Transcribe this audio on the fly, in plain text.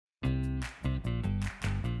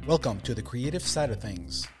Welcome to the creative side of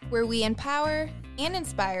things, where we empower and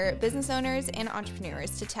inspire business owners and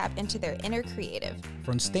entrepreneurs to tap into their inner creative.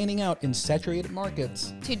 From standing out in saturated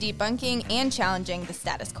markets to debunking and challenging the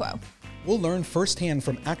status quo. We'll learn firsthand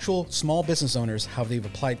from actual small business owners how they've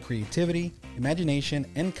applied creativity, imagination,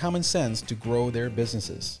 and common sense to grow their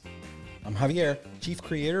businesses. I'm Javier, Chief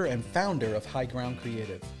Creator and Founder of High Ground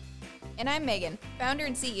Creative. And I'm Megan, Founder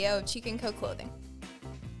and CEO of Cheek & Co. Clothing.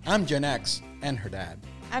 I'm Gen X and her dad.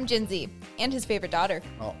 I'm Gen Z and his favorite daughter.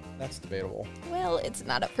 Oh, that's debatable. Well, it's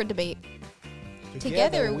not up for debate.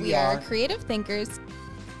 Together we are creative thinkers,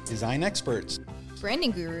 design experts,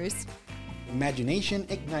 branding gurus, imagination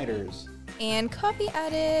igniters, and coffee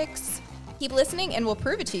addicts. Keep listening and we'll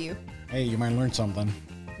prove it to you. Hey, you might learn something.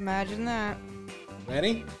 Imagine that.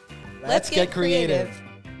 Ready? Let's get creative.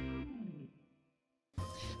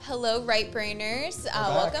 Hello, right brainers.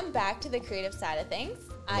 Welcome back to the creative side of things.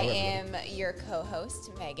 I am your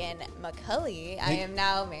co-host, Megan McCulley. I am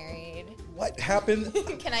now married. What happened?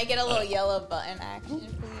 Can I get a little yellow button action,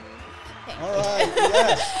 please? Thank All right,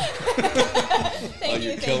 yes. Thank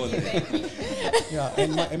you. Yeah,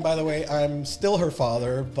 and by the way, I'm still her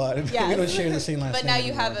father, but we don't share the same last name. But now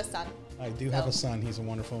you anymore. have a son. I do have a son. He's a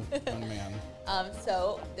wonderful young man.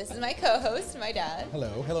 So this is my co-host, my dad.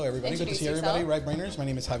 Hello, everybody. Good to see everybody. Right brainers. My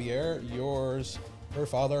name is Javier. Yours, her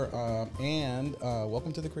father, and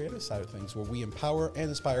welcome to the creative side of things, where we empower and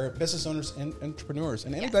inspire business owners and entrepreneurs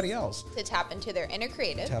and anybody else to tap into their inner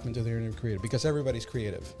creative. Because everybody's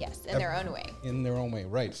creative. Yes, in their own way. In their own way,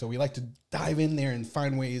 right. So we like to dive in there and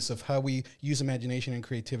find ways of how we use imagination and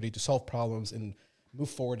creativity to solve problems and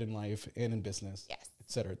move forward in life and in business. Yes. Et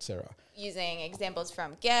cetera, et cetera. Using examples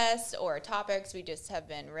from guests or topics, we just have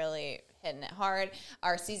been really hitting it hard.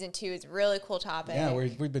 Our season 2 is a really cool topic. Yeah,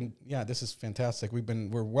 we've been. Yeah, this is fantastic.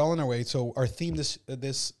 We're well on our way. So our theme this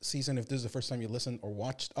season, if this is the first time you listened or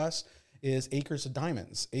watched us, is Acres of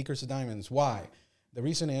Diamonds. Acres of Diamonds. Why? The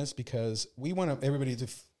reason is because we want everybody to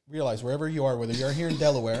realize wherever you are, whether you're here in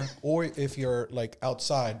Delaware or if you're like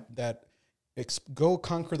outside, that go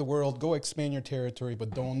conquer the world, go expand your territory,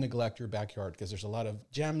 but don't neglect your backyard, because there's a lot of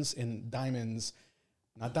gems and diamonds,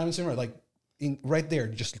 not diamonds anymore, like right there.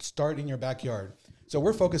 Just start in your backyard. So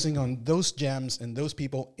we're focusing on those gems and those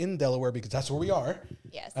people in Delaware because that's where we are.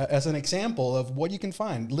 Yes. As an example of what you can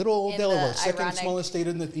find. Little old Delaware, second smallest state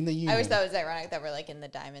in the union. I always thought it was ironic that we're like in the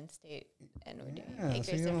diamond state and we're doing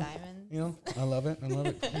acres of diamonds. You know, I love it. I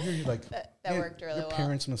hear you like that worked really well. Your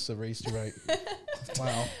parents must have raised you right.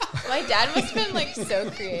 Wow. My dad must have been like so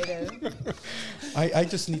creative. I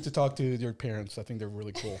just need to talk to your parents. I think they're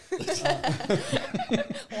really cool.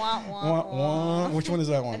 Wah, wah, wah. Which one is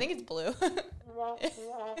that one? I think it's blue.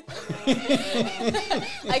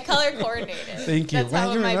 I color coordinated. Thank you. That's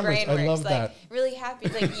how my brain works. I love that. Really happy.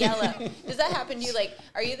 It's like yellow. Does that happen to you? Like,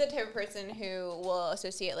 are you the type of person who will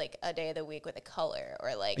associate like a day of the week with a color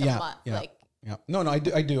or like a month? Yeah. Like, yeah. No, I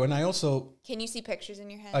do. And I also... Can you see pictures in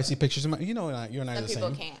your head? I see pictures in my... You and I are the same.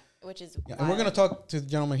 Some people can't, which is And we're going to talk to the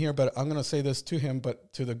gentleman here, but I'm going to say this to him,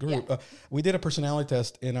 but to the group. Yeah. We did a personality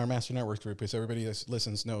test in our Master Networks group, because everybody that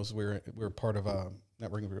listens knows we're part of a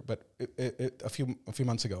networking group, but a few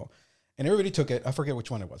months ago. And everybody took it. I forget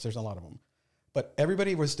which one it was. There's a lot of them. But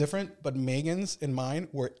everybody was different, but Megan's and mine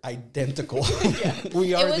were identical.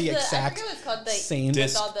 We are the exact I forget what it's called, same.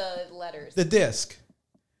 With all the letters. The disc.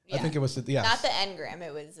 Yeah. I think it was not the engram.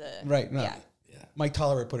 It was right. No. Yeah. Mike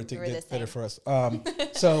Toller put it to get better for us.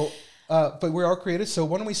 But we're all creative. So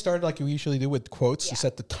why don't we start like we usually do with quotes to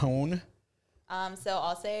set the tone? So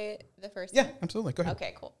I'll say the first. Yeah, absolutely. Go ahead.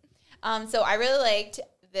 Okay, cool. So I really liked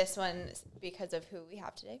this one because of who we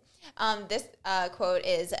have today. This quote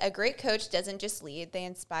is: "A great coach doesn't just lead; they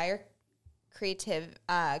inspire creativity.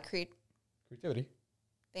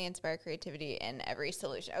 They inspire creativity in every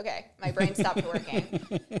solution." Okay, my brain stopped working.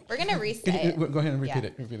 We're going to reset it. Go ahead and repeat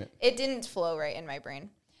it. It didn't flow right in my brain.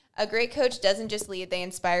 A great coach doesn't just lead, they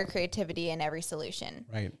inspire creativity in every solution.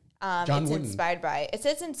 Right. John Wooden. It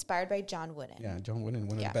says inspired by John Wooden. Yeah, John Wooden,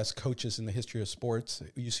 one of the best coaches in the history of sports,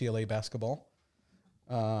 UCLA basketball.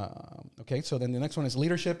 Okay, so then the next one is: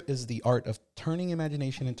 leadership is the art of turning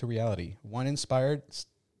imagination into reality, one inspired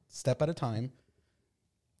step at a time.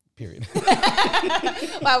 Period.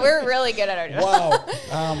 Wow, we're really good at our job.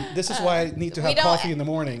 Wow. This is why I need to have coffee in the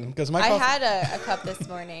morning, because I had a cup this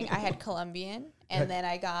morning. I had Colombian, and then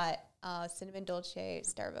I got cinnamon dolce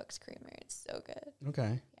Starbucks creamer. It's so good.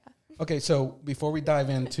 Okay. Yeah. Okay, so before we dive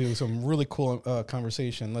into some really cool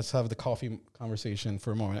conversation, let's have the coffee conversation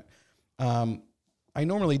for a moment. I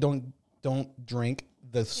normally don't drink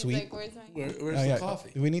the sweet. Like, where's the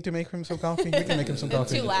coffee? Do we need to make him some coffee? We can make him some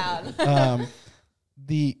coffee. It's too loud.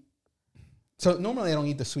 So normally I don't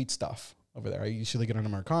eat the sweet stuff over there. I usually get an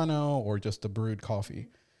Americano or just a brewed coffee,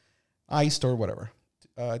 iced or whatever.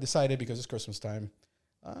 I decided because it's Christmas time,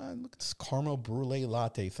 look at this caramel brulee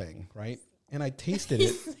latte thing, right? And I tasted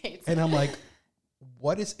it, and I'm like,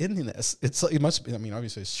 what is in this? It must be, I mean,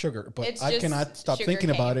 obviously it's sugar, but I cannot stop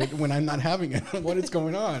thinking about it when I'm not having it. What is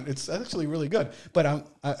going on? It's actually really good. But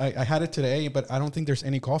I had it today, but I don't think there's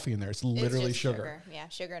any coffee in there. It's literally sugar. Yeah,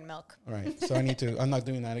 sugar and milk. All right. So I'm not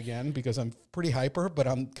doing that again because I'm pretty hyper, but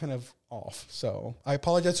I'm kind of off. So I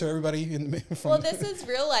apologize to everybody. Well, this is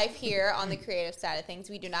real life here on the creative side of things.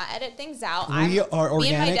 We do not edit things out. We are organic.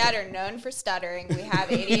 Me and my dad are known for stuttering. We have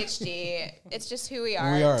ADHD. It's just who we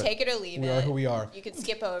are. We are. Take it or leave it. We are who we are. You can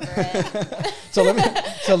skip over it. So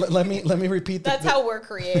let me repeat. That's how we're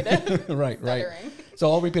creative. Right.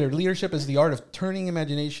 So I'll repeat it. Leadership is the art of turning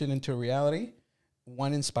imagination into reality,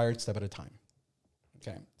 one inspired step at a time.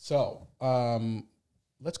 Okay. So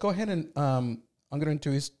let's go ahead and I'm going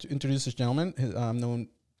to introduce this gentleman. I've known,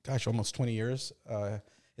 almost 20 years.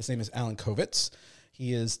 His name is Alan Kovitz.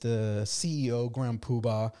 He is the CEO, Grand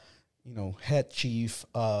Poobah, head chief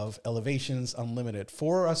of Elevations Unlimited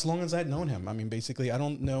for as long as I'd known him. I mean, basically, I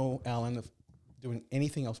don't know Alan of doing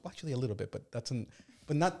anything else. Well, actually, a little bit, but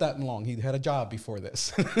not that long. He had a job before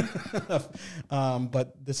this.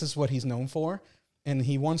 But this is what he's known for, and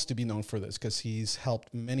he wants to be known for this because he's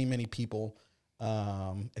helped many, many people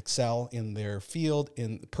excel in their field,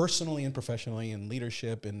 in personally and professionally, in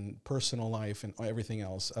leadership, in personal life, and everything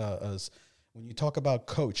else. As when you talk about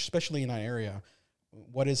coach, especially in our area,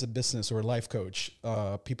 what is a business or a life coach?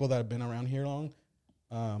 People that have been around here long,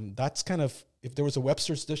 that's kind of, if there was a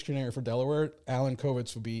Webster's dictionary for Delaware, Alan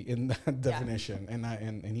Kovitz would be in that definition.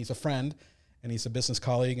 And he's a friend, and he's a business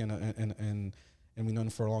colleague, and we've known him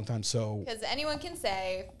for a long time. So because anyone can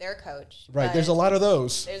say they're a coach, right? There's a lot of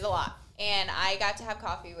those. There's a lot. And I got to have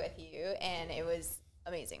coffee with you, and it was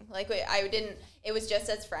amazing. It was just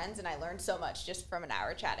as friends, and I learned so much just from an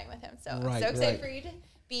hour chatting with him. So I'm so excited for you to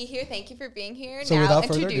be here. Thank you for being here. So now without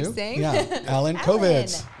introducing, further ado, Alan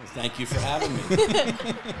Kovitz. Well, thank you for having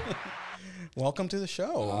me. Welcome to the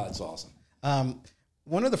show. It's awesome.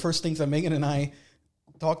 One of the first things that Megan and I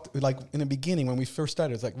talked, like in the beginning when we first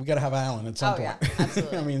started, it's like, we got to have Alan at some point. Yeah,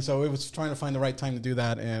 absolutely. I mean, so it was trying to find the right time to do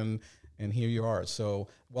that, and here you are. So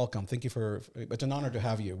welcome. Thank you it's an honor to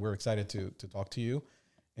have you. We're excited to talk to you,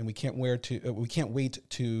 and we can't wait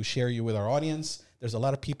to share you with our audience. There's a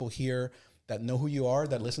lot of people here that know who you are,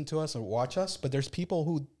 that listen to us or watch us, but there's people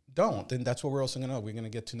who don't, and that's what we're also going to know. We're going to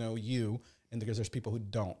get to know you, and because there's people who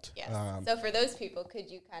don't. Yes. So for those people, could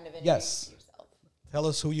you kind of introduce yourself? Tell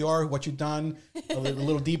us who you are, what you've done, a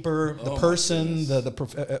little deeper, the person,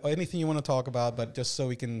 anything you want to talk about, but just so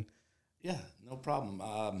we can. Yeah, no problem.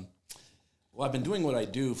 Well, I've been doing what I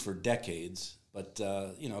do for decades, but,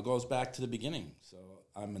 it goes back to the beginning. So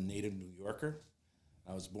I'm a native New Yorker.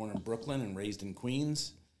 I was born in Brooklyn and raised in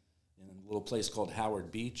Queens in a little place called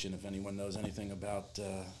Howard Beach. And if anyone knows anything about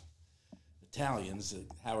Italians,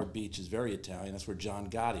 Howard Beach is very Italian. That's where John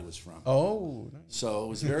Gotti was from. Oh, nice. So it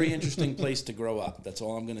was a very interesting place to grow up. That's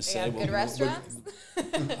all I'm going to say. Good restaurants?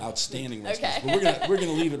 Outstanding restaurants. But we're going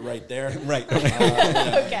to leave it right there. Right.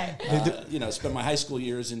 Okay. Spent my high school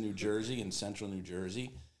years in New Jersey, in central New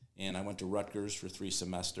Jersey, and I went to Rutgers for 3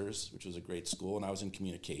 semesters, which was a great school, and I was in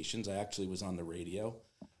communications. I actually was on the radio,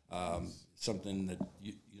 something that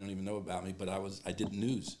you don't even know about me, but I did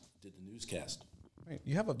the newscast. Right.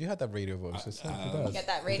 You had that radio voice. You got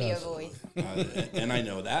that radio voice. And I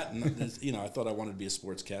know that. And, I thought I wanted to be a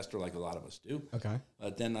sportscaster like a lot of us do. Okay.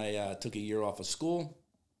 Then I took a year off of school,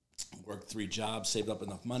 worked 3 jobs, saved up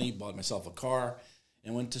enough money, bought myself a car,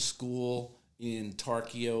 and went to school in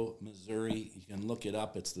Tarkio, Missouri. You can look it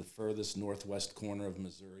up. It's the furthest northwest corner of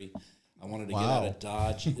Missouri. I wanted to get out of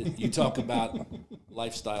Dodge. You talk about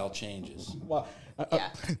lifestyle changes. Wow. Yeah.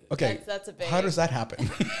 Okay. That's a big. How does that happen?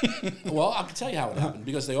 Well, I can tell you how it happened,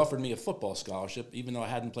 because they offered me a football scholarship, even though I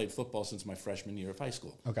hadn't played football since my freshman year of high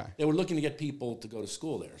school. Okay. They were looking to get people to go to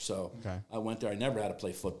school there. So okay. I went there. I never had to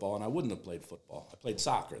play football, and I wouldn't have played football. I played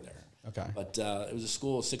soccer there. Okay. But it was a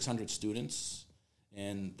school of 600 students,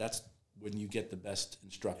 and that's when you get the best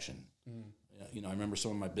instruction. I remember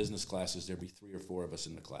some of my business classes, there'd be 3 or 4 of us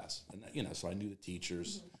in the class. And, so I knew the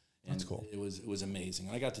teachers. And that's cool. It was amazing.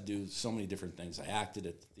 And I got to do so many different things. I acted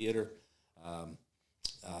at the theater.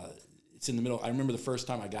 It's in the middle. I remember the first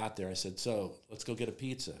time I got there, I said, so let's go get a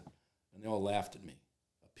pizza. And they all laughed at me.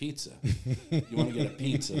 A pizza? You want to get a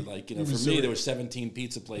pizza? For me, there were 17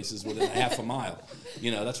 pizza places within a half a mile.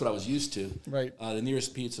 That's what I was used to. Right. The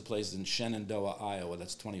nearest pizza place is in Shenandoah, Iowa.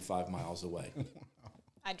 That's 25 miles away.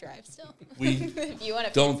 I drive still. We if you want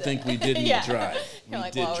to don't think we didn't drive. You're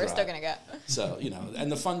like, well, we're still going to go. So,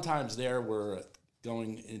 and the fun times there were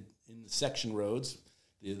going in the section roads.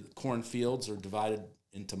 The cornfields are divided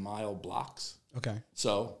into mile blocks. Okay.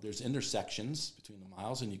 So there's intersections between the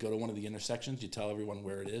miles, and you go to one of the intersections, you tell everyone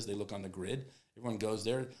where it is, they look on the grid, everyone goes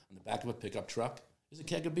there, on the back of a pickup truck is a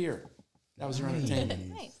keg of beer. That was their entertainment.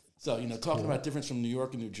 Nice. So, talking about difference from New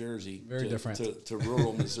York and New Jersey Very different. To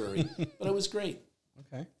rural Missouri. But it was great.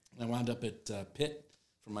 Okay. I wound up at Pitt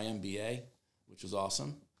for my MBA, which was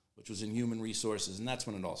awesome, which was in human resources, and that's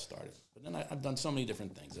when it all started. But then I've done so many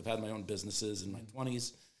different things. I've had my own businesses in my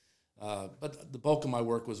 20s, but the bulk of my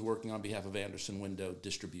work was working on behalf of Anderson Window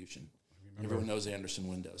Distribution. Everyone knows Anderson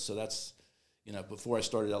Windows. So that's, before I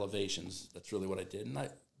started Elevations, that's really what I did. And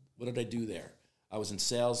what did I do there? I was in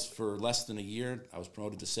sales for less than a year. I was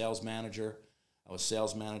promoted to sales manager. I was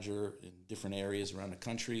sales manager in different areas around the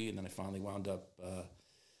country, and then I finally wound up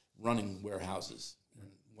running warehouses.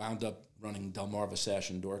 Wound up running Delmarva Sash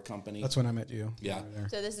and Door Company. That's when I met you. Yeah.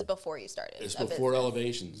 So this is before you started. It's before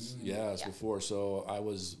Elevations. Mm-hmm. Yeah, it's before. So I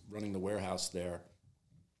was running the warehouse there,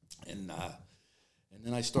 and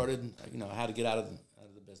then I started. How to get out of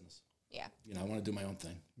the business. Yeah. I want to do my own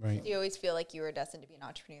thing. Right. Do you always feel like you were destined to be an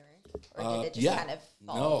entrepreneur, or did it just kind of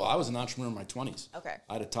fall? No, I was an entrepreneur in my 20s. Okay.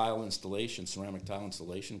 I had a ceramic tile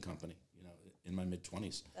installation company. In my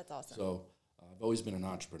mid-20s. That's awesome. So I've always been an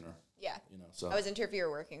entrepreneur. Yeah. So I wasn't sure if you were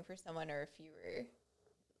working for someone or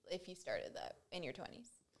if you started that in your 20s.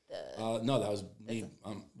 No, that was me.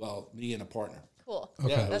 Me and a partner. Cool. Okay.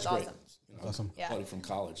 Yeah, that's great. awesome. Awesome. Yeah. Buddy from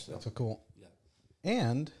college. So. That's so cool. Yeah.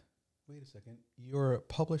 And wait a second, you're a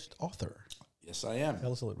published author. Yes, I am.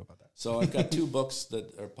 Tell us a little bit about that. So I've got 2 books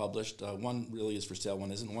that are published. One really is for sale.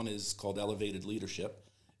 One isn't. One is called Elevated Leadership,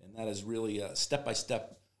 and that is really a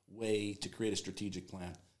step-by-step way to create a strategic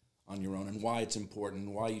plan on your own, and why it's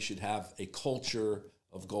important, why you should have a culture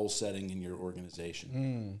of goal setting in your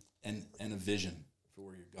organization, and a vision for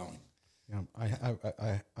where you're going. Yeah,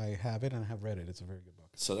 I have it and I have read it. It's a very good book.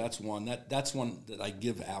 So that's one. That's one that I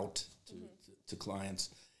give out to clients.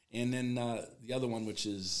 And then the other one, which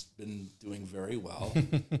has been doing very well,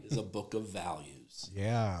 is a book of values.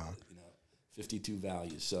 Yeah. 52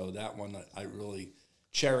 values. So that one I really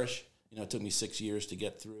cherish. It took me 6 years to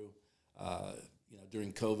get through.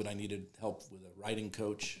 During COVID, I needed help with a writing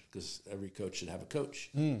coach, because every coach should have a coach.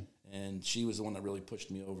 And she was the one that really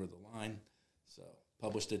pushed me over the line. So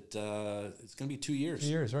published it. It's going to be 2 years. 2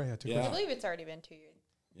 years, right? Yeah, 2 years. I believe it's already been 2 years.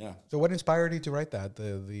 Yeah. So what inspired you to write that,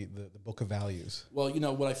 the book of values? Well,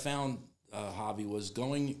 what I found, Javi, was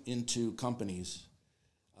going into companies,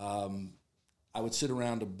 I would sit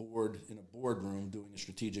around in a boardroom doing a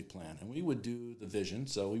strategic plan, and we would do the vision,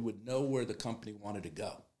 so we would know where the company wanted to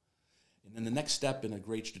go. And then the next step in a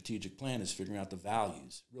great strategic plan is figuring out the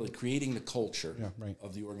values, really creating the culture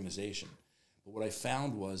of the organization. But what I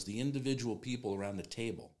found was the individual people around the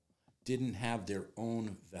table didn't have their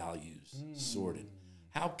own values sorted.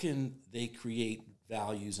 How can they create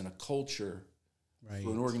values and a culture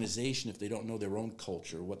for an organization if they don't know their own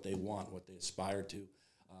culture, what they want, what they aspire to,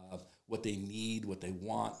 what they need, what they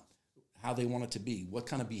want, how they want it to be, what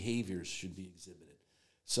kind of behaviors should be exhibited?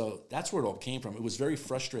 So that's where it all came from. It was very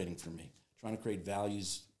frustrating for me, trying to create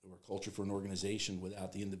values or culture for an organization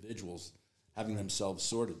without the individuals having themselves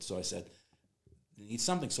sorted. So I said, you need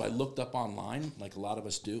something. So I looked up online, like a lot of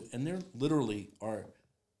us do, and there literally are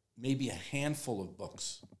maybe a handful of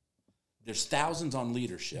books. There's thousands on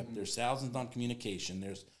leadership. There's thousands on communication.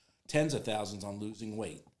 There's tens of thousands on losing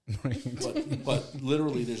weight. But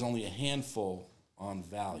literally there's only a handful on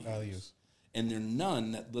values. And there are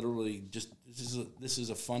none that literally just, this is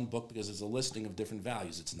a fun book because it's a listing of different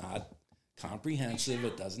values. It's not comprehensive.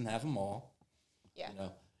 It doesn't have them all. Yeah.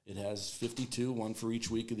 It has 52, one for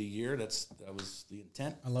each week of the year. That was the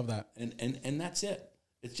intent. I love that. And that's it.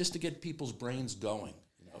 It's just to get people's brains going.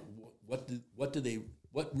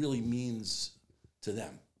 What really means to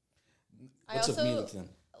them? What's of meaning to them?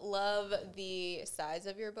 Love the size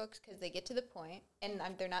of your books because they get to the point and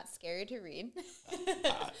they're not scary to read.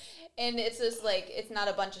 And it's just like, it's not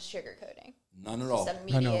a bunch of sugarcoating. None at all.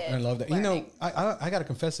 I know. I love that. Learning. I got to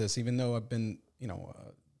confess this, even though I've been,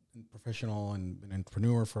 professional and an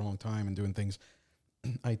entrepreneur for a long time and doing things,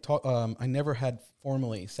 I never had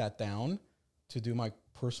formally sat down to do my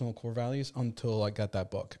personal core values until I got that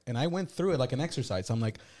book. And I went through it like an exercise. I'm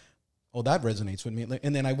like, oh, that resonates with me.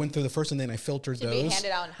 And then I went through the first, and then I filtered those. Be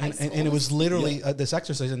handed out in high school. And it was literally this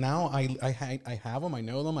exercise. And now I have them, I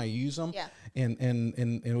know them, I use them. Yeah.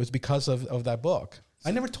 And it was because of that book. So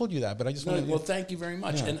I never told you that, but I just wanted. Well, thank you very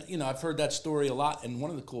much. Yeah. And I've heard that story a lot. And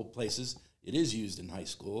one of the cool places, it is used in high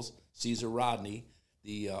schools. Caesar Rodney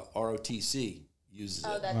the ROTC uses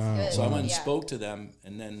Oh, it. that's good. So I went and spoke to them,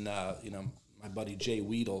 and then my buddy Jay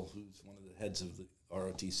Weedle, who's one of the heads of the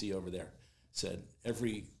ROTC over there, said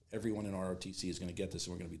everyone in ROTC is going to get this,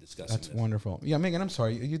 and we're going to be discussing That's this. wonderful. Yeah, Megan, I'm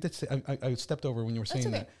sorry. You did say, I stepped over when you were saying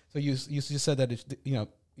okay. that. So you just said that it's,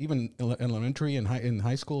 even elementary and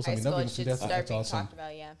high schools. High school, it that's should start being awesome. talked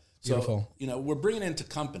about, yeah. Beautiful. So, we're bringing it into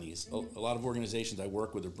companies. A lot of organizations I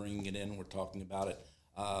work with are bringing it in. We're talking about it.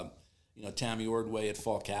 Tammy Ordway at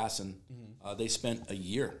Fall Casson, they spent a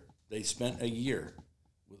year. They spent a year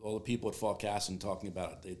with all the people at Fall Casson talking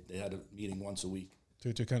about it. They had a meeting once a week.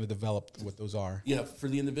 To kind of develop what those are. Yeah, for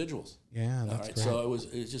the individuals. Yeah, that's great. So it was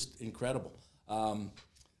just incredible.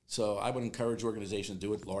 So I would encourage organizations to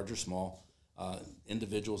do it, large or small,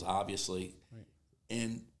 individuals, obviously. Right.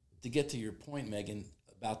 And to get to your point, Megan,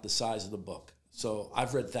 about the size of the book. So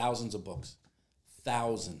I've read thousands of books,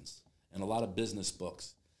 and a lot of business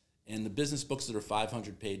books. And the business books that are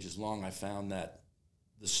 500 pages long, I found that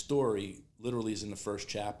the story literally is in the first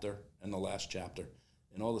chapter and the last chapter.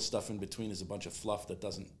 And all the stuff in between is a bunch of fluff that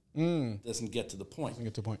doesn't get to the point. Doesn't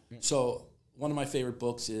get to the point. Yeah. So one of my favorite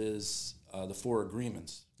books is The Four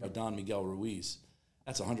Agreements by Don Miguel Ruiz.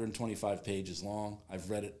 That's 125 pages long. I've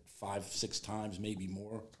read it 5-6 times, maybe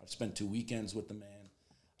more. I've spent 2 weekends with the man.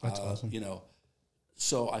 That's awesome.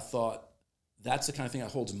 So I thought that's the kind of thing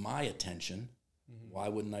that holds my attention. Why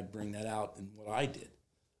wouldn't I bring that out in what I did?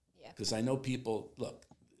 Yeah. Because I know people, look,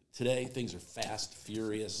 today things are fast,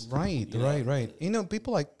 furious. Right.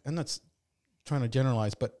 People I'm not trying to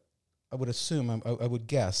generalize, but I would assume, I would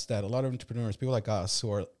guess that a lot of entrepreneurs, people like us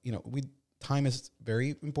who are, time is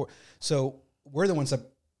very important. So we're the ones that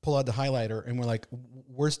pull out the highlighter and we're like,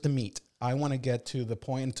 where's the meat? I want to get to the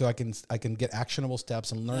point so I can get actionable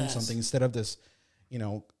steps and learn something instead of this,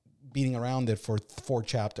 beating around it for 4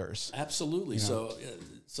 chapters. Absolutely. So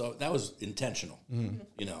that was intentional,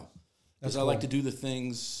 because I cool. like to do the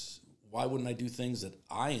things. Why wouldn't I do things that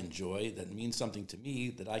I enjoy, that mean something to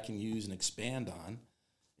me, that I can use and expand on,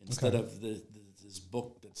 instead of this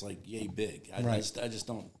book that's like yay big. I just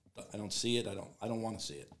don't see it. I don't want to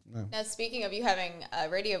see it. No. Now, speaking of you having a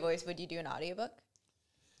radio voice, would you do an audiobook?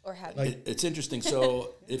 Or have you? It's interesting.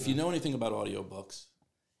 So if you know anything about audiobooks,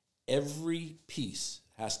 every piece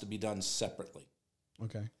has to be done separately.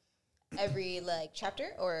 Okay. Every chapter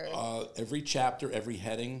or? Every chapter, every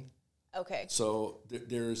heading. Okay. So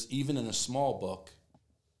there's, even in a small book,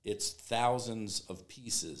 it's thousands of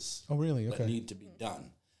pieces. Oh, really? Okay. That need to be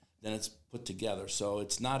done. Then it's put together. So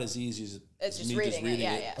it's not as easy as It's just me reading it.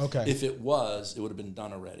 Yeah, yeah. Okay. If it was, it would have been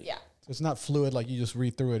done already. Yeah. So it's not fluid, like you just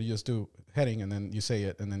read through it. You just do heading and then you say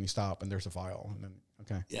it and then you stop and there's a file. And then,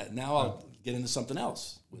 okay. Yeah, now I'll get into something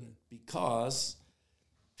else with it, because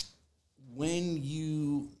when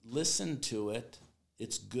you listen to it,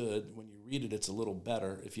 it's good. When you read it, it's a little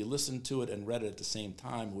better. If you listen to it and read it at the same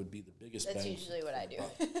time, it would be the biggest That's bang. usually what I do.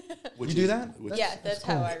 You do that? That's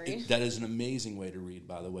how I read. That is an amazing way to read,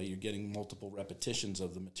 by the way. You're getting multiple repetitions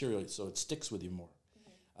of the material, so it sticks with you more.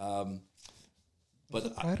 But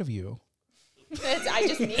I'm proud of you. I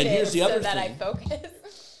just need And it here's the so other that thing. I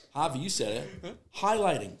focus. Javi, you said it.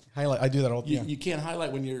 Highlighting. I do that all the You, time. you can't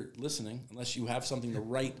highlight when you're listening unless you have something to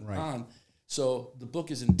write Right. on. So the book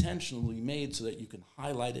is intentionally made so that you can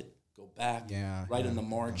highlight it, go back, write in the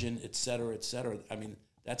margin, et cetera, et cetera. I mean,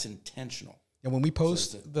 that's intentional. And when we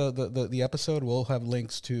post the episode, we'll have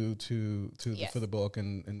links to Yes. for the book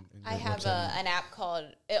and I have an app called,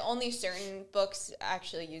 only certain books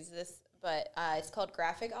actually use this, but it's called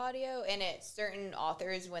Graphic Audio, and it's certain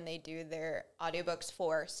authors, when they do their audiobooks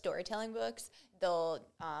for storytelling books, they'll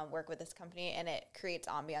work with this company, and it creates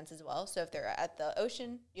ambiance as well. So if they're at the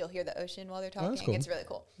ocean, you'll hear the ocean while they're talking. that's cool. It's really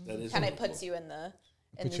cool. That is Kind really of puts cool. you in the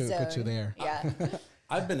Puts zone. you there. Yeah.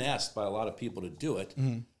 I've been asked by a lot of people to do it,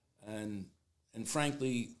 and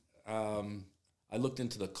frankly, I looked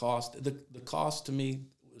into the cost. The cost to me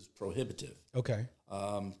was prohibitive. Okay.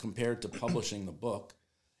 Compared to publishing the book.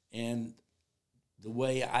 And the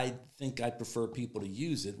way I think I prefer people to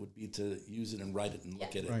use it would be to use it and write it and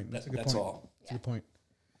look at it. Right. That's a good That's point. all. That's a good point.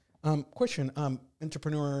 Question: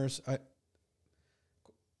 entrepreneurs,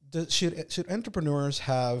 should entrepreneurs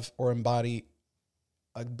have or embody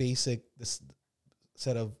a basic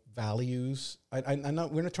set of values? I'm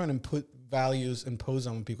not. We're not trying to put values impose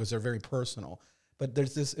on people because they're very personal. But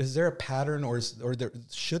there's this. Is there a pattern,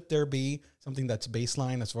 should there be something that's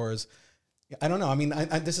baseline as far as? I don't know. I mean,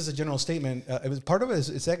 this is a general statement. It was part of it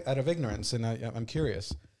is out of ignorance, and I'm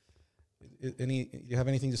curious. You have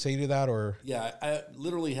anything to say to that, or? Yeah, I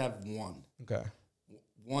literally have one. Okay.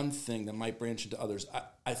 One thing that might branch into others.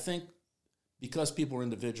 I think because people are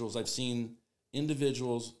individuals, I've seen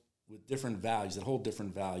individuals with different values, that hold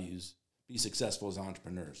different values, be successful as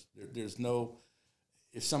entrepreneurs. There's no,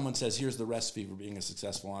 if someone says, here's the recipe for being a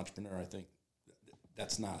successful entrepreneur, I think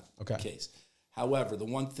that's not the case. However, the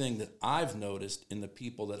one thing that I've noticed in the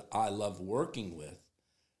people that I love working with,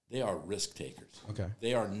 they are risk takers. Okay.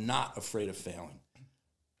 They are not afraid of failing.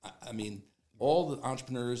 I mean, all the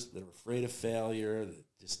entrepreneurs that are afraid of failure, that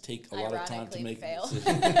just take a lot of time to make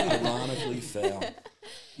decisions, ironically fail.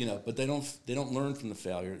 You know, but they don't learn from the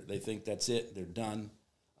failure. They think that's it. They're done.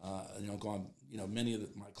 Many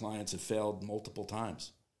of my clients have failed multiple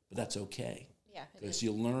times, but that's okay. Yeah. Because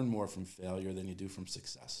you learn more from failure than you do from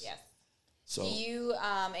success. Yes. So, do you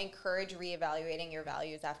encourage reevaluating your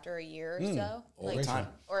values after a year or so? All the time.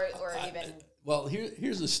 Or even... Well,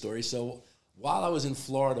 here's the story. So while I was in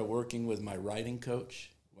Florida working with my writing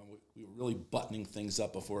coach, when we were really buttoning things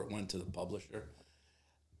up before it went to the publisher,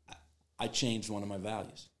 I changed one of my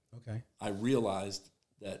values. Okay. I realized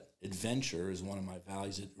that adventure is one of my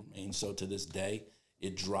values. It remains so to this day.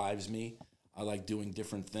 It drives me. I like doing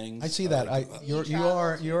different things. I see that. You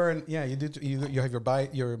have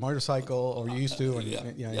your motorcycle, or you used to.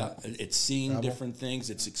 And It's seeing different things.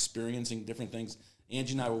 It's experiencing different things.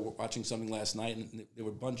 Angie and I were watching something last night, and they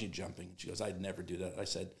were bungee jumping. She goes, "I'd never do that." I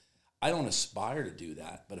said, "I don't aspire to do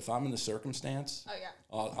that, but if I'm in the circumstance,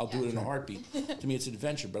 I'll do it in a heartbeat." To me, it's an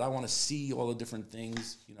adventure, but I want to see all the different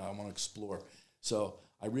things. I want to explore. So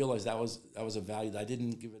I realized that was a value that I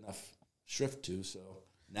didn't give enough shrift to. So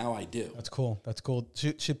now I do. That's cool.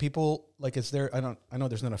 Should people, like, is there, I know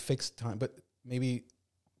there's not a fixed time, but maybe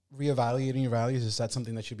reevaluating your values, is that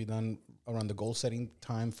something that should be done around the goal setting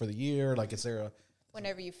time for the year? Like, is there a...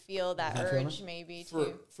 Whenever you feel that urge, maybe,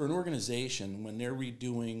 for an organization, when they're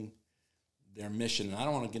redoing their mission, and I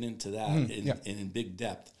don't want to get into that in big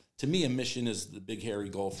depth. To me, a mission is the big, hairy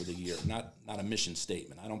goal for the year, not a mission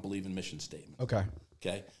statement. I don't believe in mission statement. Okay.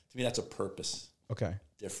 To me, that's a purpose. Okay.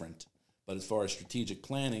 Different. But as far as strategic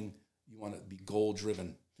planning, you want to be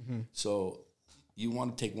goal-driven. Mm-hmm. So you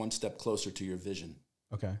want to take one step closer to your vision.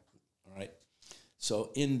 Okay. All right.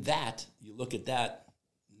 So in that, you look at that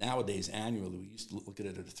nowadays annually. We used to look at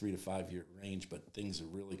it at a 3 to 5 year range, but things are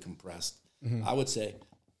really compressed. Mm-hmm. I would say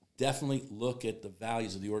definitely look at the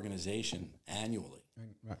values of the organization annually.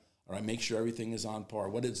 Right. All right. Make sure everything is on par.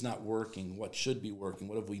 What is not working? What should be working?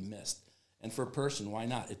 What have we missed? And for a person, why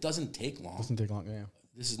not? It doesn't take long. Yeah.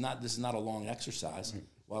 This is not a long exercise. Right.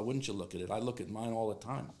 Why wouldn't you look at it? I look at mine all the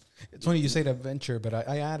time. It's funny you say that venture, but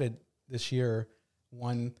I added this year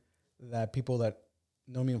one that people that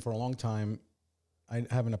know me for a long time, I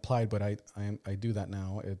haven't applied, but I do that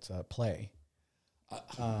now. It's play.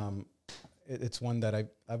 It's one that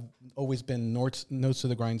I've always been nose to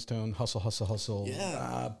the grindstone, hustle.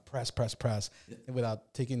 Yeah. Press,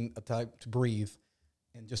 without taking a time to breathe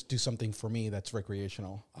and just do something for me that's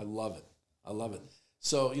recreational. I love it.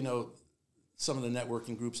 So, some of the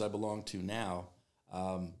networking groups I belong to now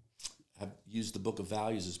have used the Book of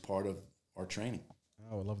Values as part of our training.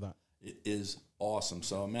 Oh, I love that. It is awesome.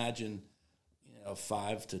 So imagine,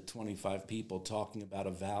 5 to 25 people talking about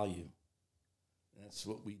a value. That's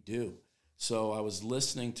what we do. So I was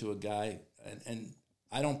listening to a guy, and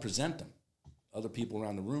I don't present them. Other people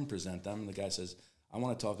around the room present them, and the guy says, I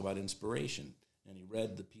want to talk about inspiration. And he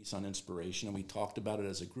read the piece on inspiration, and we talked about it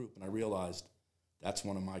as a group, and I realized that's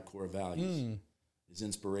one of my core values, is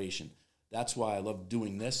inspiration. That's why I love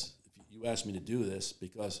doing this. If you asked me to do this,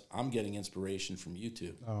 because I'm getting inspiration from you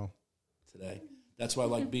two today. That's why I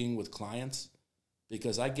like being with clients,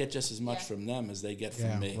 because I get just as much from them as they get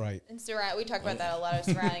from me. Right. And we talk about that a lot, of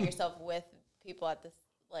surrounding yourself with people at this,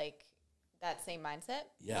 like, that same mindset.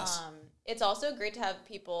 Yes. It's also great to have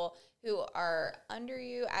people who are under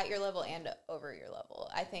you, at your level, and over your level.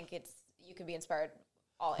 I think you can be inspired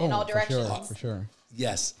in all directions. For sure.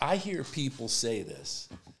 Yes. I hear people say this,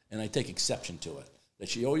 and I take exception to it,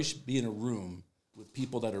 that you always should be in a room with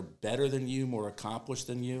people that are better than you, more accomplished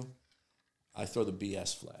than you. I throw the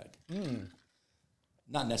BS flag.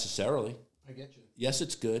 Not necessarily. I get you. Yes,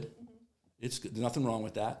 it's good. Mm-hmm. It's good. There's nothing wrong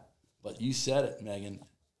with that. But you said it, Megan.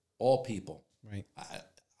 All people. Right.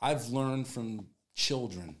 I've learned from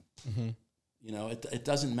children. Mm-hmm. It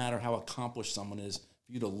doesn't matter how accomplished someone is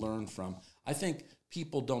for you to learn from. I think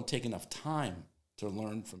people don't take enough time to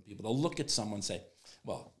learn from people. They'll look at someone and say,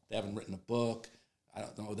 well, they haven't written a book. I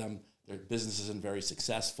don't know them. Their business isn't very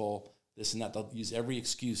successful. This and that. They'll use every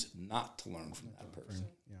excuse not to learn from that person.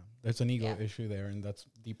 Yeah. There's an ego issue there, and that's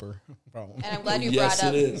deeper problem. And I'm glad you brought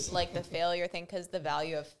up like the failure thing, because the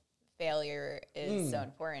value of failure is so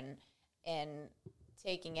important, and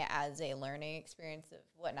taking it as a learning experience of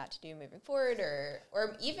what not to do moving forward,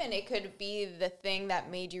 or even it could be the thing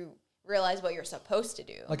that made you realize what you're supposed to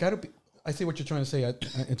do. Like, I see what you're trying to say.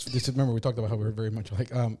 Remember, we talked about how we're very much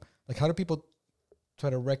like how do people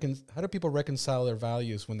reconcile their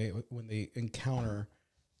values when they encounter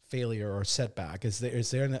failure or setback? Is there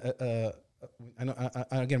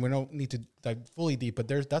again, we don't need to dive fully deep, but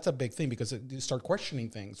that's a big thing, because you start questioning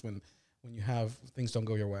things when you have things don't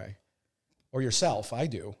go your way, or yourself. I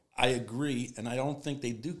do. I agree, and I don't think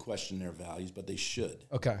they do question their values, but they should.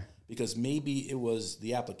 Okay. Because maybe it was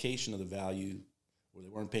the application of the value where they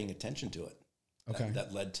weren't paying attention to it. Okay.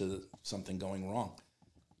 That led to something going wrong,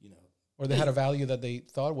 Or they had a value that they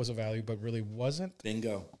thought was a value, but really wasn't.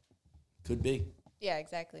 Bingo. Could be. Yeah,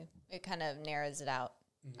 exactly. It kind of narrows it out.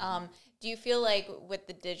 Mm-hmm. Do you feel like with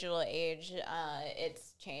the digital age,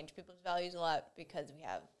 it's changed people's values a lot because we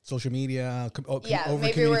have social media,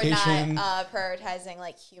 maybe we're not prioritizing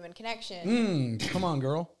like human connection. Come on,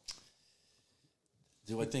 girl.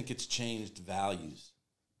 Do I think it's changed values?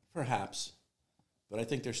 Perhaps, but I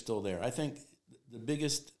think they're still there. I think the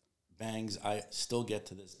biggest bangs I still get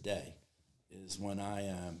to this day is when I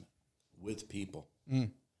am with people,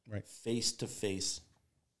 right, face to face.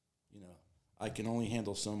 I can only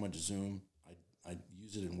handle so much Zoom. I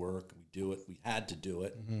use it in work. We do it. We had to do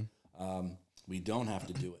it. Mm-hmm. We don't have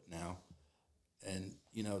to do it now. And,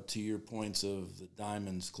 to your points of the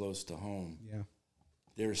diamonds close to home,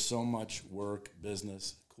 there's so much work,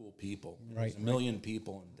 business, cool people. Right. There's a million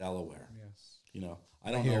people in Delaware. Yes.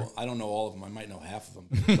 I don't know all of them. I might know half of them.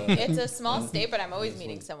 It's a small state, but I'm always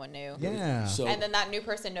meeting someone new. Yeah. And then that new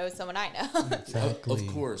person knows someone I know. Exactly.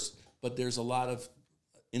 Of course. But there's a lot of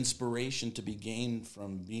inspiration to be gained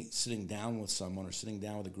from sitting down with someone or sitting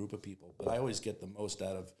down with a group of people. But I always get the most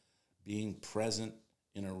out of being present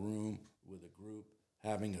in a room with a group,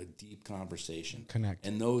 having a deep conversation. Connect.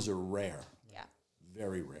 And those are rare. Yeah.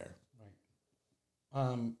 Very rare.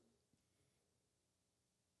 Right.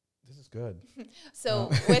 This is good. So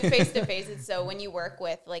with face-to-faces, so when you work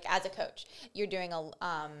with, like, as a coach, you're doing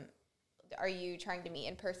are you trying to meet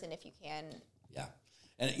in person if you can? Yeah.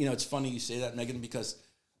 And, it's funny you say that, Megan, because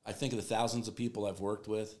I think of the thousands of people I've worked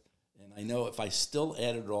with, and I know if I still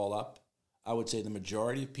added it all up, I would say the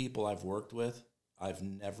majority of people I've worked with, I've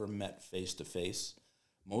never met face-to-face.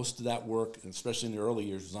 Most of that work, and especially in the early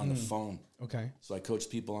years, was on the phone. Okay. So I coached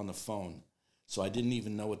people on the phone. So I didn't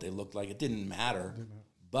even know what they looked like. It didn't matter.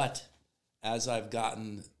 But as I've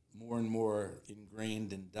gotten more and more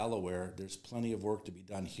ingrained in Delaware, there's plenty of work to be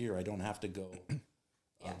done here. I don't have to go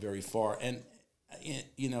very far. And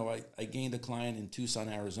I gained a client in Tucson,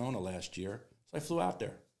 Arizona last year, so I flew out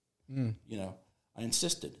there. I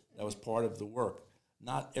insisted. That was part of the work.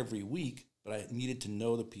 Not every week, but I needed to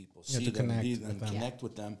know the people, see them, connect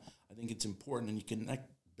with them. I think it's important, and you connect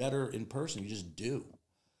better in person. You just do.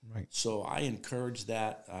 Right. So I encourage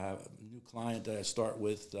that. New client that I start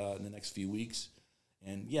with in the next few weeks.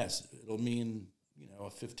 And yes, it'll mean, a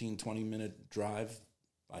 15, 20-minute drive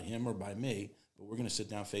by him or by me, but we're going to sit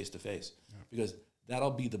down face to face because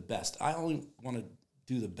that'll be the best. I only want to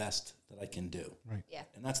do the best that I can do. Right. Yeah.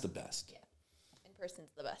 And that's the best. Yeah. In person's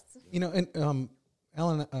the best. And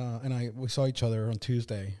Alan and we saw each other on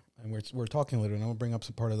Tuesday, and we're talking a little, and I'm going to bring up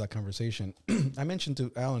some part of that conversation. I mentioned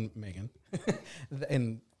to Alan, Megan,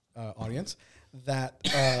 in audience, that...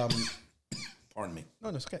 Pardon me. No,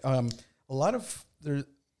 it's okay. A lot of...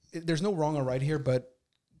 There's no wrong or right here, but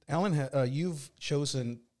Alan, you've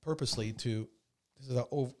chosen purposely to...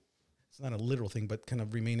 it's not a literal thing, but kind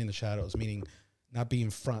of remain in the shadows, meaning not be in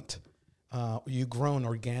front. You've grown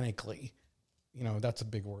organically. That's a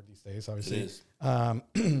big word these days, obviously. It is.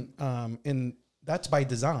 And that's by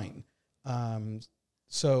design.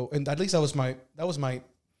 So, and at least that was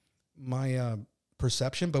my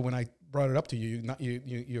perception. But when I brought it up to you,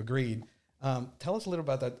 you agreed. Tell us a little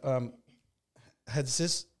about that. Has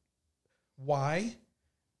this why,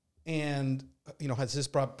 and has this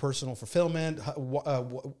brought personal fulfillment?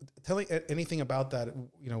 Tell me anything about that.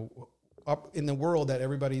 Up in the world that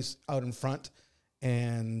everybody's out in front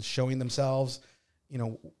and showing themselves.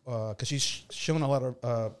 Because she's shown a lot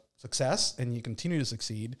of success, and you continue to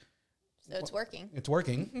succeed. So it's working. It's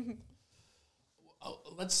working.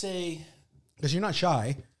 Let's say... Because you're not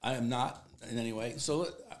shy. I am not in any way. So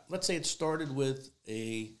let's say it started with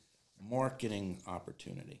a marketing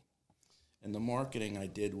opportunity. And the marketing I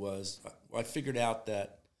did was, I figured out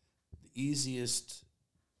that the easiest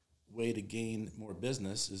way to gain more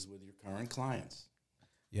business is with your current clients.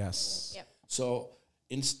 Yes. Yep. So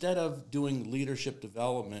instead of doing leadership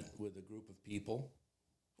development with a group of people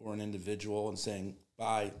or an individual and saying,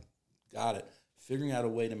 bye, got it, figuring out a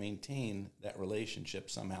way to maintain that relationship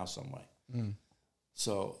somehow, some way.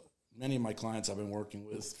 So many of my clients I've been working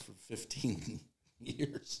with for 15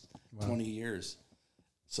 years, 20 years.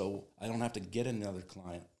 So I don't have to get another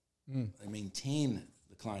client. I maintain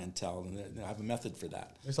the clientele, and I have a method for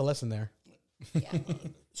that. There's a lesson there. Yeah.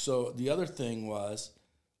 So the other thing was,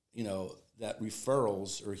 that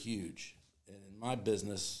referrals are huge. And in my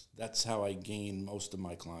business, that's how I gain most of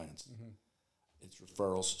my clients. It's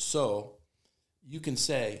referrals. So you can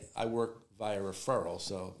say, I work via referral.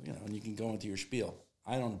 So, and you can go into your spiel.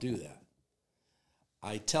 I don't do that.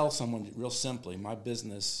 I tell someone real simply, my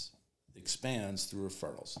business expands through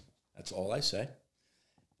referrals. That's all I say.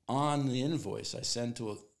 On the invoice I send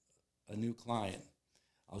to a new client,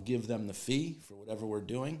 I'll give them the fee for whatever we're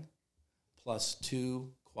doing, plus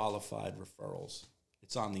 2 qualified referrals.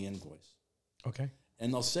 It's on the invoice. Okay.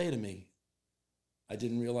 And they'll say to me, I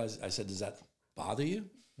didn't realize, I said, does that bother you?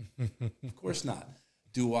 Of course not.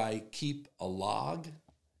 Do I keep a log?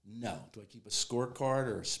 No. Do I keep a scorecard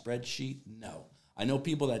or a spreadsheet? No. I know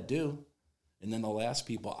people that do. And then they'll ask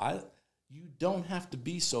people, you don't have to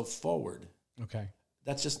be so forward. Okay.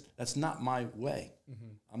 That's not my way.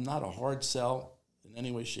 I'm not a hard sell in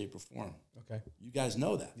any way, shape, or form. Okay. You guys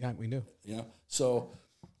know that. Yeah, we do. So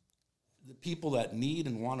the people that need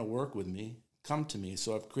and want to work with me come to me.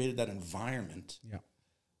 So I've created that environment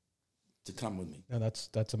to come with me. Yeah, that's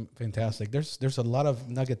fantastic. There's a lot of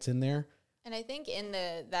nuggets in there. And I think in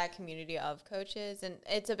that community of coaches, and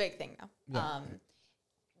it's a big thing now,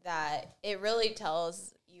 that it really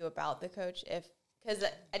tells you about the coach. Because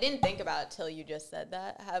I didn't think about it till you just said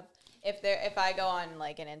that. If I go on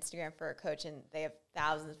like an Instagram for a coach and they have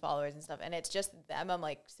thousands of followers and stuff, and it's just them, I'm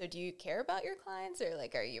like, so do you care about your clients, or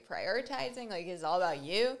like, are you prioritizing? Like, is it all about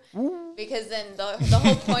you? Because then the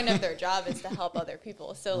whole point of their job is to help other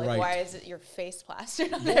people. So like, why is it your face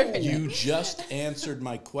plastered on their video? You just answered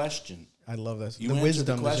my question. I love this. You the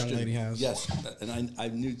wisdom the this young lady has. Yes, and I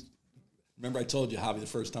knew. Remember, I told you, Javi, the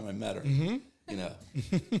first time I met her.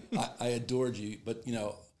 I adored you, but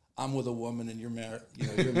I'm with a woman and you're married.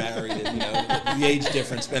 You're married, and the age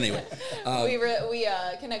difference. But anyway, we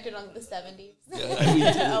connected on the 70s.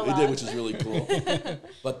 Yeah, we did, which is really cool.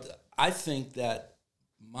 But I think that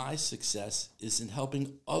my success is in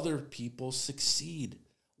helping other people succeed.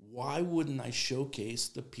 Why wouldn't I showcase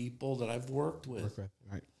the people that I've worked with?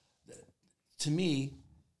 Right. To me,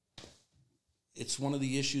 it's one of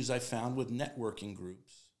the issues I found with networking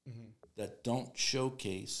groups that don't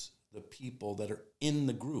showcase the people that are in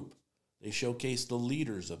the group. They showcase the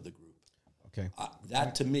leaders of the group. Okay.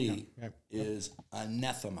 That to me is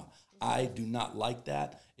anathema. I do not like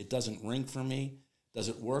that. It doesn't ring for me. Does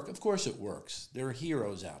it work? Of course it works. There are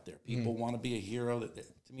heroes out there. People want to be a hero.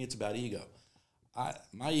 To me, it's about ego.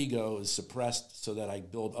 My ego is suppressed so that I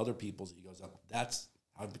build other people's egos up. That's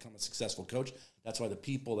how I've become a successful coach. That's why the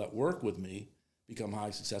people that work with me become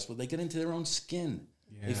highly successful. They get into their own skin.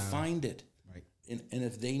 Yeah. They find it. Right. And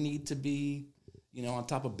if they need to be, on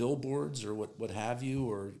top of billboards or what have you,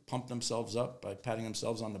 or pump themselves up by patting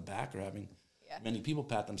themselves on the back or having many people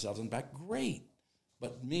pat themselves on the back, great.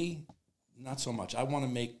 But me, not so much. I want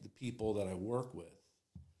to make the people that I work with,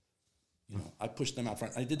 I push them out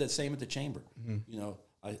front. I did that same at the chamber.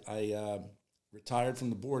 I retired from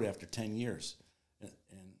the board after 10 years.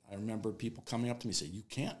 And I remember people coming up to me and saying, you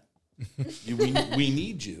can't. We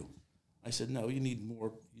need you. I said, no, you need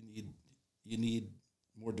more. You need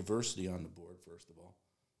more diversity on the board, first of all.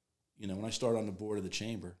 When I started on the board of the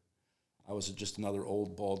chamber, I was just another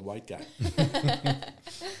old, bald, white guy.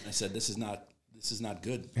 I said, this is not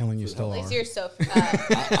good. And when you still are. At least you're so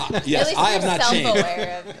yes, I have not changed.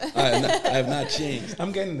 I have not changed.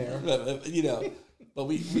 I'm getting there. But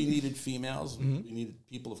we needed females. We needed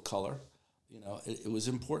people of color. It was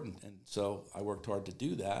important, and so I worked hard to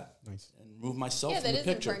do that. Nice. And move myself in the picture. Yeah, that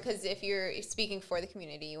is important, because if you're speaking for the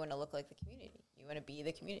community, you want to look like the community. You want to be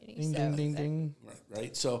the community. Ding, ding, ding, ding.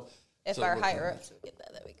 Right. So if our higher ups would get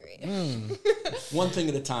that'd be great. One thing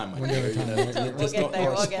at a time. One day at a time. We'll get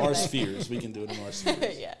there. Our spheres. We can do it in our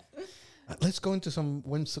spheres. Yeah. Let's go into some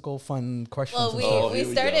whimsical, fun questions. Well, we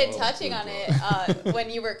started touching on it when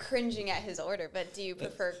you were cringing at his order, but do you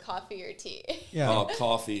prefer coffee or tea? Yeah. Oh,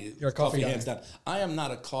 coffee. You're a coffee hands down. I am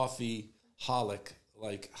not a coffee holic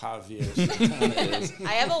like Javier Santana is.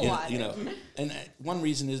 I have a lot. And one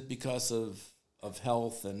reason is because of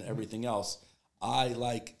health and everything else. I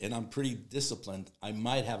like, and I'm pretty disciplined, I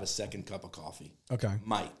might have a second cup of coffee. Okay.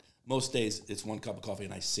 Might. Most days it's one cup of coffee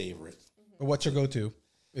and I savor it. But what's your go-to?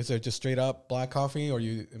 Is it just straight up black coffee, or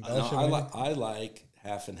you embellish it? I like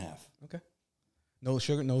half and half. Okay. No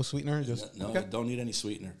sugar, no sweetener, just no. Okay. Don't need any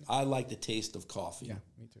sweetener. I like the taste of coffee. Yeah,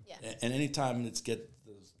 me too. Yeah. And anytime it's get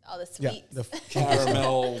all the sweets,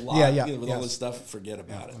 caramel, with all this stuff, forget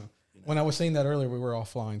about it. When I was saying that earlier, we were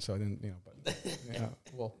offline, so I didn't, but yeah,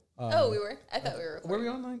 well. We were. I thought we were recording. Were we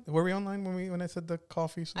online? Were we online when I said the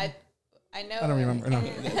coffee? I know. I don't remember. No.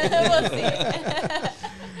 We'll see.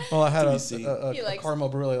 Well, I had a caramel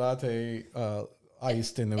brulee latte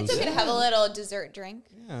iced, and it's okay to have a little dessert drink.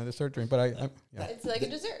 Yeah, dessert drink, but yeah. It's like a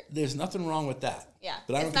dessert. There's nothing wrong with that. Yeah,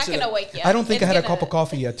 but it's not going to wake you up. I don't think I had a cup of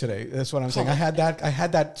coffee yet today. That's what I'm saying. I had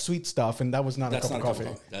that sweet stuff, and that was not a cup of coffee.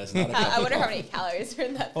 That's not a cup of coffee. I wonder how many calories are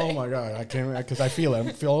in that thing. Oh my god, I can't, because I feel it.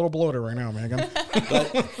 I feel a little bloated right now, Megan.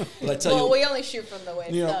 but I tell you, we only shoot from the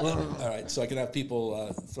waist up. All right, so I can have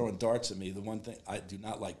people throwing darts at me. The one thing I do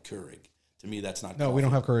not like Keurig. To me, that's not. No, coffee. we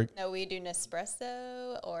don't have Keurig. No, we do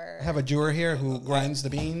Nespresso or. I have a jeweler here who grinds the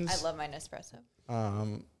beans. I love my Nespresso.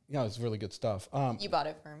 Yeah, it's really good stuff. You bought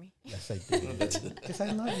it for me. Yes, I did. Because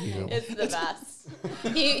I love you. It's the best.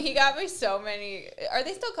 He got me so many. Are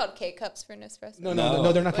they still called K-cups for Nespresso?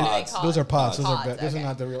 No, they're not pods. Those are pods. Those Okay. are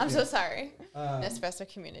not the real. I'm so sorry.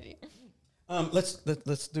 Nespresso community.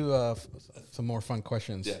 Let's do some more fun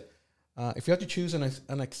questions. Yeah. If you have to choose an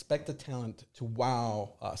unexpected talent to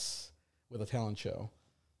wow us with a talent show,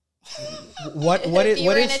 what is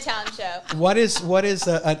in a talent show? What is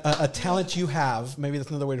a talent you have? Maybe that's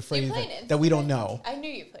another way to phrase it that we don't know. I knew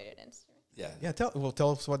you played an instrument. Yeah.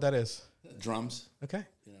 Tell us what that is. Drums. Okay.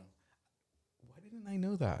 Why didn't I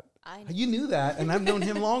know that? I know. You knew that, and I've known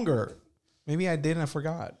him longer. Maybe I did and I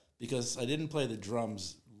forgot. Because I didn't play the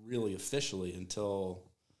drums really officially until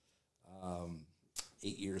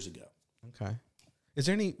 8 years ago. Okay. Is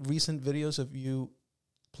there any recent videos of you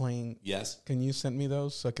playing? Yes. Can you send me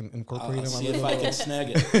those so I can incorporate them? I'll see if I can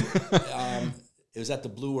snag it. It was at the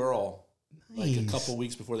Blue Earl, like a couple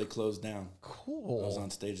weeks before they closed down. Cool. I was on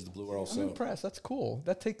stage at the Blue Earl. I'm impressed. That's cool.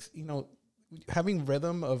 That takes, having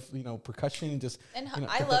rhythm of, percussion and just. And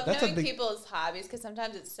I love knowing people's hobbies because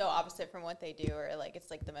sometimes it's so opposite from what they do, or like it's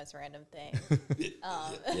like the most random thing.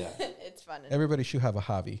 It's fun. Everybody should have a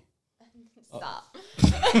hobby. Stop.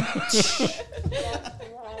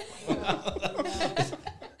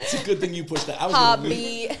 It's a good thing you pushed that.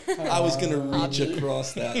 I was going to reach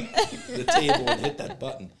across the table and hit that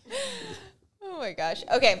button. Oh my gosh.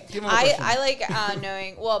 Okay. I like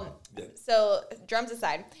knowing, so drums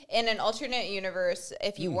aside, in an alternate universe,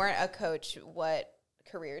 if you weren't a coach, what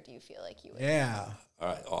career do you feel like you would Yeah. All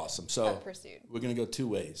right. Awesome. So pursued? We're going to go two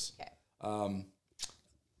ways. Okay.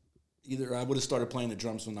 Either I would have started playing the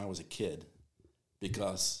drums when I was a kid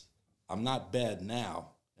because I'm not bad now.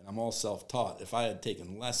 And I'm all self-taught. If I had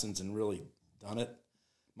taken lessons and really done it,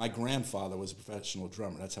 my grandfather was a professional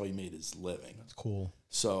drummer. That's how he made his living. That's cool.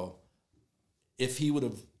 So if he would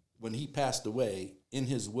have, when he passed away, in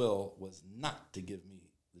his will was not to give me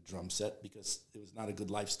the drum set because it was not a good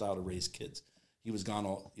lifestyle to raise kids. He was gone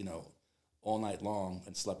all night long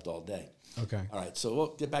and slept all day. Okay. All right, so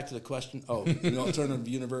we'll get back to the question. Alternative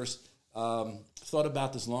universe. Thought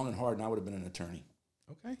about this long and hard, and I would have been an attorney.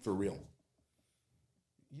 Okay. For real.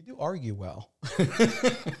 You do argue well.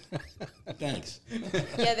 Thanks.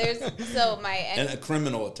 Yeah, and a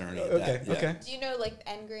criminal attorney. Okay. Do you know like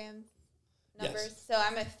engram numbers? Yes. So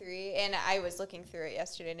I'm a 3, and I was looking through it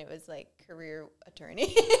yesterday, and it was like career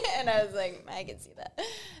attorney, and I was like, I can see that,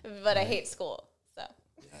 but I hate school, so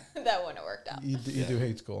that wouldn't have worked out. You do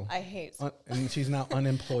hate school. I hate school. And she's now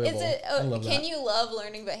unemployable. Is it? I love can that. you love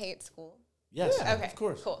learning but hate school? Yes. Yeah. Okay. Of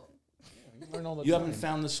course. Cool. You learn all the You time. haven't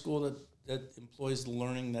found the school that employs the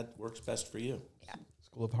learning that works best for you. Yeah.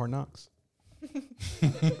 School of Hard Knocks.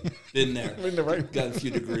 Been there. Right. Got a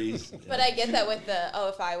few degrees. But I get that with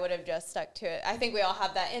if I would have just stuck to it. I think we all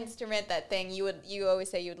have that instrument, that thing. You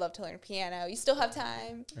always say you would love to learn piano. You still have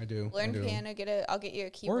time. I do. Learn piano. I'll get you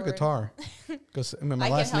a keyboard. Or a guitar. Because my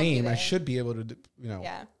last name, I should be able to do,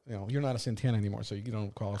 you're not a Santana anymore, so you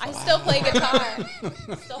don't qualify. I still play guitar.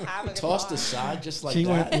 Still have a guitar. Tossed aside just like she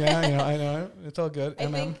that. Went, I know. It's all good. I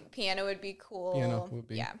think piano would be cool. Piano would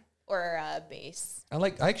be. Yeah. Or bass.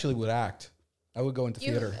 I actually would act. I would go into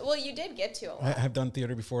theater. Well, you did get to a lot. I have done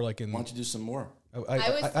theater before, like in. Why don't you do some more?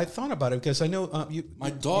 I thought about it because I know you. My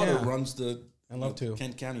daughter runs the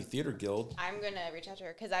Kent County Theater Guild. I'm gonna reach out to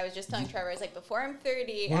her because I was just telling Trevor, I was like, before I'm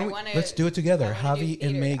 30, I want to. Let's do it together, Javi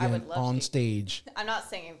and Megan on stage. I'm not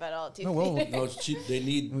singing, but I'll do. They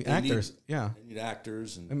need actors. They need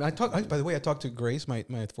actors. And by the way, I talked to Grace, my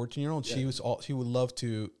 14-year-old. Yeah. She would love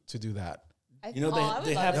to do that.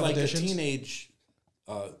 They have like a teenage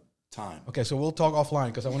time. Okay, so we'll talk offline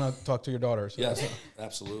because I want to talk to your daughter. So yes,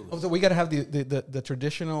 absolutely. So we got to have the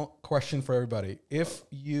traditional question for everybody. If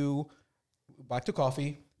you back to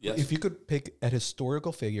coffee, if you could pick a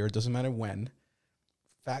historical figure, it doesn't matter when,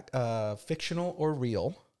 fictional or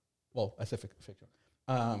real. Well, I said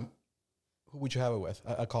fictional. who would you have it with?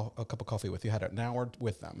 A cup of coffee with? You had an hour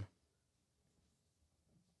with them.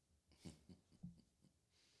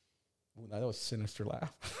 Ooh, that was a sinister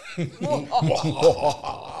laugh.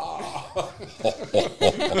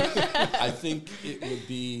 I think it would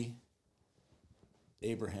be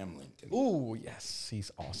Abraham Lincoln. Ooh, yes,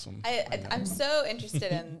 he's awesome. I'm so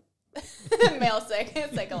interested in male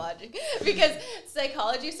psychology because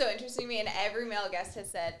psychology is so interesting to me, and every male guest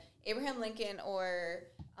has said Abraham Lincoln or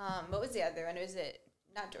what was the other one? Was it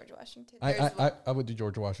not George Washington? I would do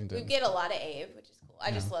George Washington. We get a lot of Abe, which is cool.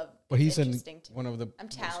 I just love. But he's one of the. I'm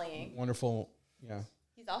tallying. Wonderful. Yeah.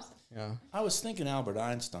 He's awesome. Yeah. I was thinking Albert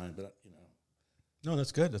Einstein, but No,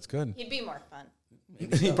 that's good. That's good. He'd be more fun.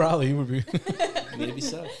 Maybe so. He would be. Maybe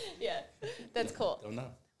so. Yeah, that's cool. Don't know.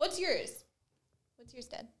 What's yours? What's yours,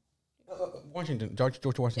 Dad? Washington, George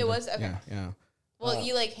Washington. It was okay. Yeah. Well,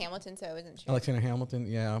 you like Hamilton, so I wasn't sure. Alexander Hamilton.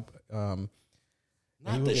 Yeah.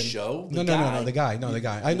 Not the show. No, the guy. No, the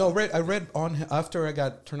guy. I know. I read on after I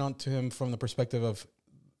got turned on to him from the perspective of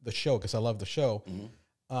the show because I love the show. Mm-hmm.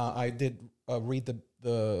 I did read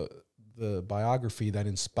the biography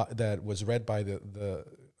that was read by the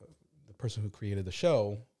person who created the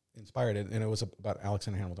show, inspired it, and it was about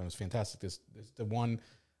Alexander Hamilton. It was fantastic. This the one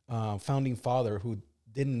founding father who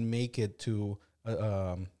didn't make it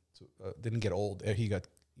didn't get old. He got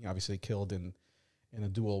obviously killed in a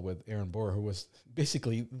duel with Aaron Burr, who was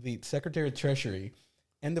basically the Secretary of Treasury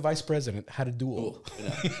and the Vice President had a duel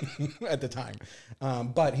at the time.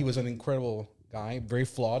 But he was an incredible guy, very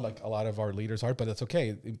flawed, like a lot of our leaders are, but that's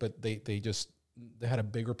okay. But they had a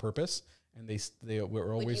bigger purpose, and they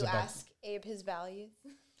were always. Would you ask Abe his values?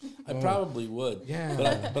 I probably would.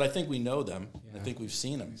 Yeah. But I think we know them. Yeah. I think we've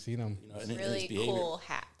seen them. Really cool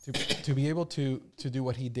hat. To be able to do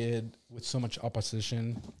what he did with so much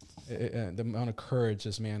opposition, the amount of courage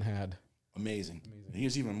this man had. Amazing.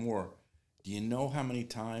 Here's even more. Do you know how many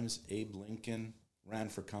times Abe Lincoln ran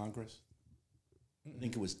for Congress? I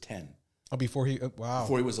think it was 10. Oh, before he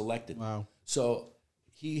was elected. Wow. So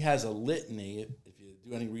he has a litany. If you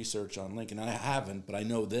do any research on Lincoln, I haven't, but I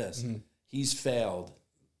know this. Mm-hmm. He's failed,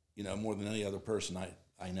 more than any other person I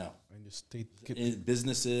know. And just in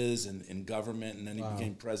businesses and in government, and then he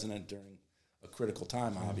became president during a critical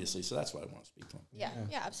time, obviously. So that's why I want to speak to him. Yeah,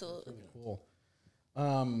 absolutely. Really cool.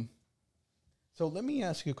 So let me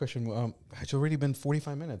ask you a question. It's already been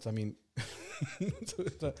 45 minutes. I mean,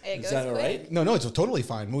 is that all right? No, it's totally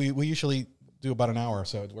fine. We usually do about an hour,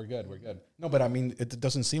 so we're good. No, but I mean, it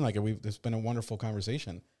doesn't seem like it. It's been a wonderful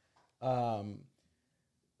conversation.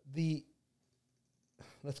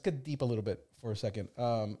 Let's get deep a little bit for a second.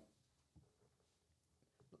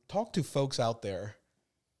 Talk to folks out there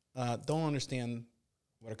don't understand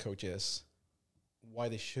what a coach is, why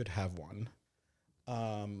they should have one.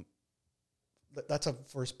 That's a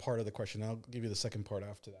first part of the question. I'll give you the second part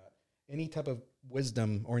after that. Any type of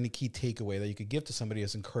wisdom or any key takeaway that you could give to somebody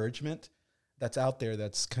as encouragement that's out there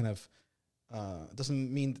that's kind of,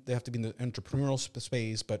 doesn't mean they have to be in the entrepreneurial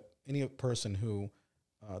space, but any person who,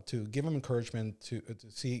 to give them encouragement to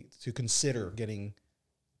consider getting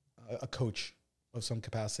a coach of some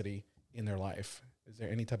capacity in their life. Is there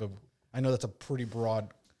any type of, I know that's a pretty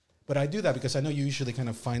broad, but I do that because I know you usually kind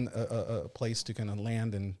of find a place to kind of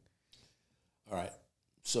land and. All right.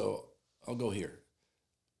 So I'll go here.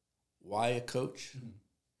 Why a coach? Mm-hmm.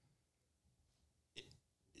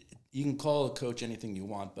 You can call a coach anything you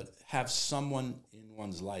want, but have someone in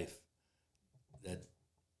one's life that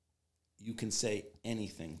you can say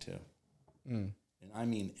anything to. And I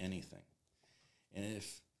mean anything. And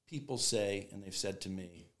if people say, and they've said to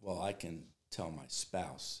me, well, I can tell my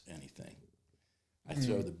spouse anything, I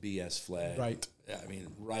throw the BS flag. Right. I mean,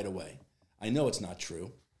 right away. I know it's not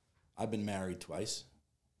true. I've been married twice,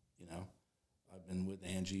 I've been with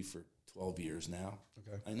Angie for 12 years now.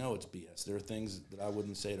 Okay. I know it's BS. There are things that I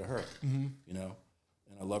wouldn't say to her, and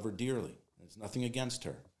I love her dearly. There's nothing against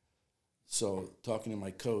her. So talking to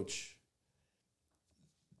my coach,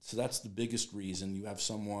 so that's the biggest reason you have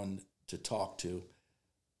someone to talk to.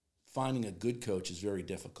 Finding a good coach is very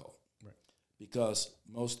difficult. Right. Because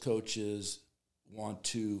most coaches want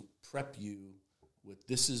to prep you with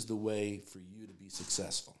this is the way for you to be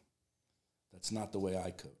successful. That's not the way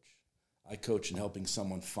I coach. I coach in helping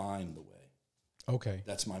someone find the way. Okay.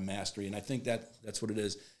 That's my mastery, and I think that's what it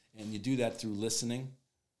is. And you do that through listening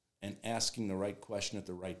and asking the right question at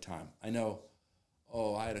the right time. I know,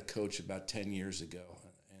 I had a coach about 10 years ago,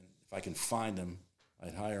 and if I can find him,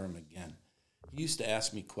 I'd hire him again. He used to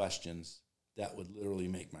ask me questions that would literally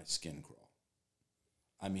make my skin crawl.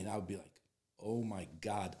 I mean, I would be like, oh, my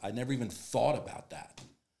God, I never even thought about that.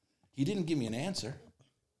 He didn't give me an answer.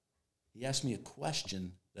 He asked me a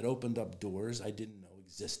question that opened up doors I didn't know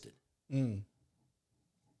existed. Mm.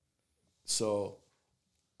 So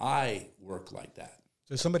I work like that.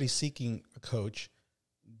 So if somebody's seeking a coach,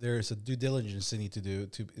 there's a due diligence they need to do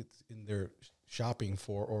in their shopping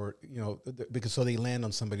for, or, because so they land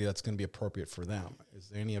on somebody that's going to be appropriate for them. Is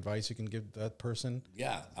there any advice you can give that person?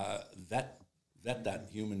 Yeah, vet that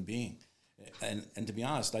human being. And to be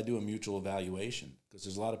honest, I do a mutual evaluation, because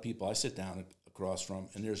there's a lot of people I sit down across from,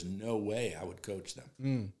 and there's no way I would coach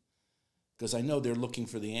them. Because I know they're looking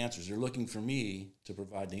for the answers. They're looking for me to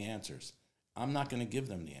provide the answers. I'm not going to give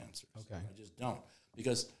them the answers. Okay. I just don't.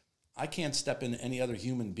 Because I can't step into any other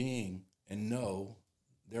human being and know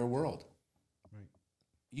their world. Right.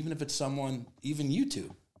 Even if it's someone, even you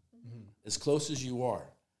two, as close as you are.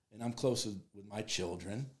 And I'm close with my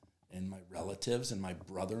children and my relatives and my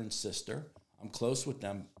brother and sister. I'm close with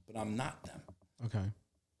them, but I'm not them. Okay.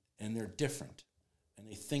 And they're different, and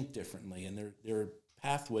they think differently, and there are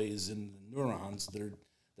pathways in the neurons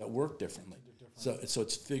that work differently. So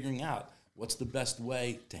it's figuring out what's the best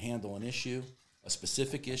way to handle an issue, a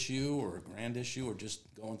specific issue or a grand issue, or just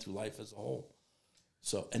going through life as a whole.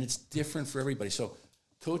 So, and it's different for everybody. So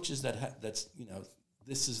coaches that's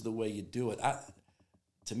this is the way you do it.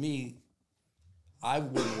 To me, I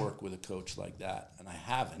wouldn't work with a coach like that, and I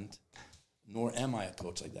haven't, nor am I a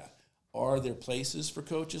coach like that. Are there places for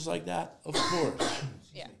coaches like that? Of course.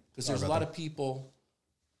 Yeah. Because there's a lot of people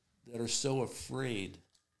that are so afraid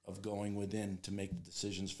of going within to make the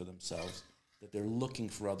decisions for themselves that they're looking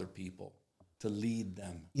for other people to lead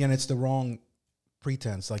them. Yeah, and it's the wrong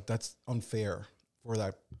pretense. Like, that's unfair for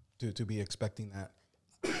that to be expecting that.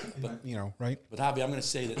 But, right? But Javi, I'm going to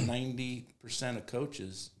say that 90% of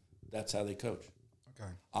coaches, that's how they coach.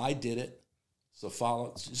 Okay. I did it, so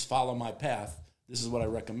just follow my path. This is what I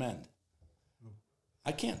recommend.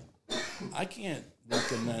 I can't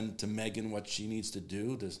recommend to Megan what she needs to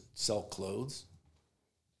do to sell clothes.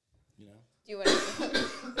 Do you want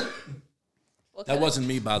to? That wasn't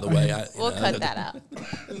me, by the way. We'll cut that out.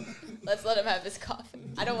 Let's let him have his cough.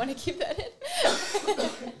 I don't want to keep that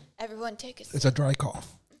in. Everyone take a sip. It's a dry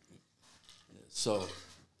cough. So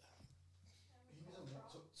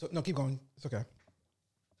no, keep going. It's okay.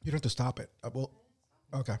 You don't have to stop it.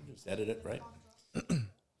 Okay. Just edit it, right?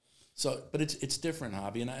 So, but it's different,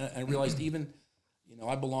 Javi, and I realized even,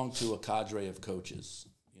 I belong to a cadre of coaches.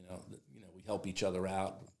 We help each other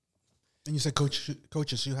out. And you said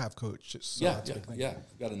coaches. You have coaches. So Yeah.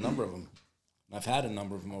 I've got a number of them. I've had a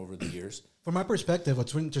number of them over the years. From my perspective,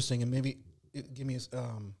 what's interesting, and maybe give me a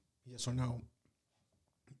yes or no.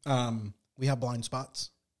 We have blind spots,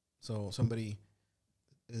 so somebody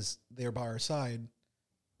is there by our side,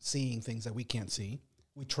 seeing things that we can't see.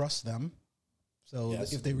 We trust them. So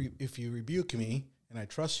yes. if you rebuke me and I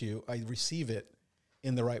trust you, I receive it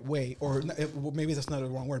in the right way, or maybe that's not a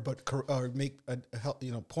wrong word, but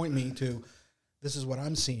point me to this is what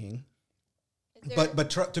I'm seeing. But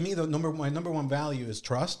to me, my number one value is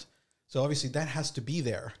trust. So obviously that has to be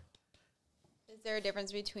there. Is there a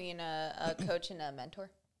difference between a coach and a mentor?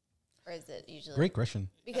 Or is it usually? Great question.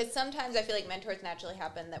 Because sometimes I feel like mentors naturally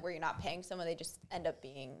happen that where you're not paying someone, they just end up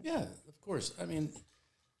being. Yeah, of course. I mean,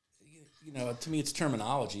 to me it's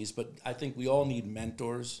terminologies, but I think we all need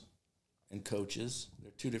mentors and coaches.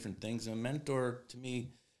 They're two different things. And a mentor, to me,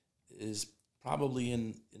 is probably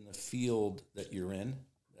in the field that you're in.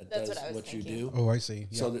 That's what you do. Oh, I see.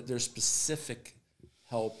 Yeah. So that there's specific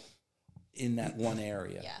help in that one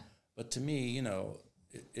area. Yeah. But to me,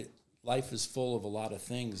 life is full of a lot of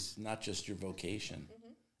things, not just your vocation.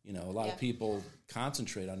 Mm-hmm. A lot of people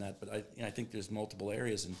concentrate on that, but I think there's multiple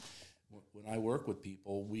areas. And when I work with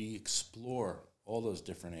people, we explore all those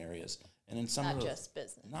different areas. And in some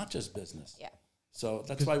not just business. Yeah. So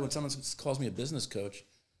that's why when someone calls me a business coach,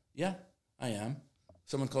 yeah, I am.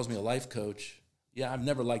 Someone calls me a life coach. Yeah, I've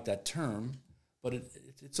never liked that term, but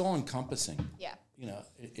it's all encompassing. Yeah.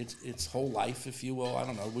 It's whole life, if you will. I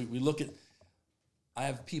don't know. We look at. I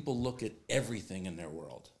have people look at everything in their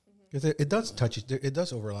world. Because it does touch it. It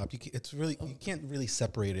does overlap. You can't really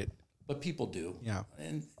separate it. But people do. Yeah.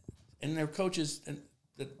 And there are coaches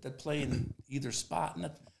that play in either spot, and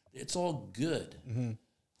it's all good.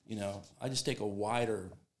 Mm-hmm. I just take a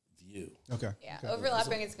wider view. Okay. Yeah, okay.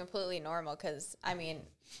 Overlapping is completely normal because,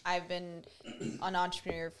 I've been an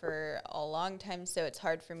entrepreneur for a long time, so it's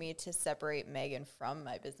hard for me to separate Megan from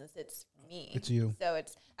my business. It's me. It's you. So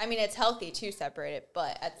it's healthy to separate it,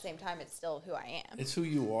 but at the same time, it's still who I am. It's who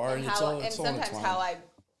you are, and sometimes how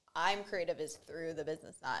I'm creative is through the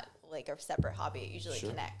business, not like a separate hobby. It usually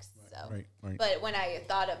connects. So, right. But when I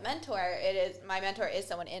thought of mentor, my mentor is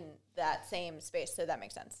someone in that same space, so that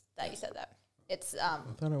makes sense that you said that. It's I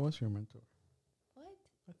thought I was your mentor.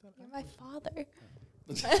 What? You're my father.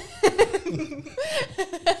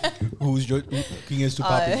 Who's your king is to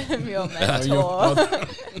papi? I'm your mentor.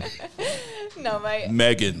 No,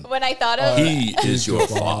 Megan. When I thought of he is your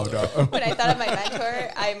father. When I thought of my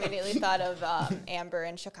mentor, I immediately thought of Amber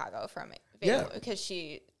in Chicago from because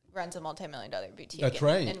she runs a multi-million-dollar boutique. That's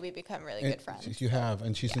right. And we become really good friends. You have,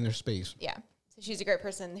 and she's in their space. Yeah. So she's a great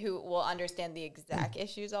person who will understand the exact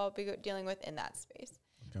issues I'll be dealing with in that space.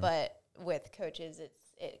 Okay. But with coaches, it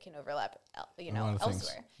can overlap,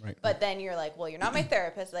 elsewhere. Right. But then you're like, well, you're not my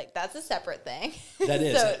therapist. Like, that's a separate thing. That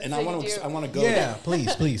is. And I want to go there. Yeah,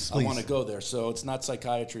 please. I want to go there. So it's not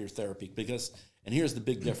psychiatry or therapy and here's the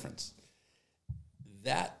big difference.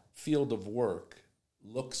 That field of work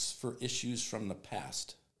looks for issues from the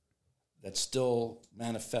past that still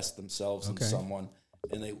manifest themselves in someone,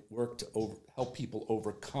 and they work to help people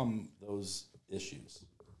overcome those issues.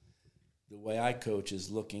 The way I coach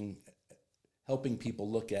is helping people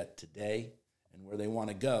look at today and where they want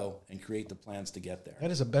to go and create the plans to get there.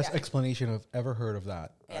 That is the best explanation I've ever heard of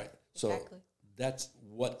that. All right. So that's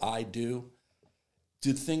what I do.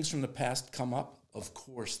 Do things from the past come up? Of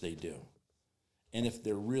course they do. And if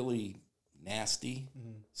they're really nasty,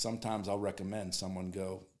 sometimes I'll recommend someone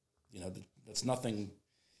go, that's nothing.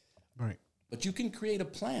 Right. But you can create a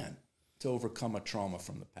plan to overcome a trauma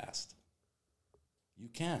from the past. You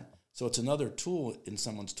can. So it's another tool in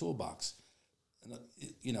someone's toolbox.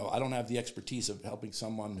 I don't have the expertise of helping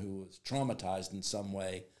someone who is traumatized in some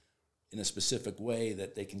way, in a specific way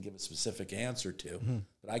that they can give a specific answer to. Mm-hmm.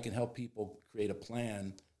 But I can help people create a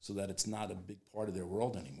plan so that it's not a big part of their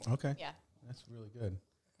world anymore. Okay. Yeah. That's really good.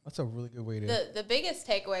 That's a really good way to... The biggest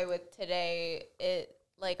takeaway with today,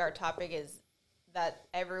 our topic is that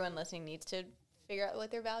everyone listening needs to figure out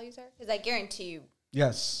what their values are. Because I guarantee you,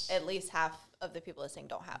 yes, at least half of the people listening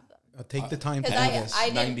don't have them. Take the time to do this.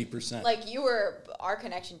 90%. Like, you were our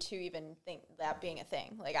connection to even think that being a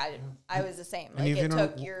thing. Like, I was the same. Like, it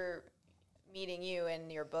took meeting you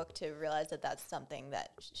and your book to realize that that's something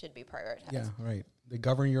that should be prioritized. Yeah, right. They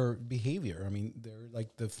govern your behavior. I mean, they're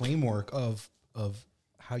like the framework of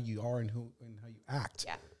how you are and how you act.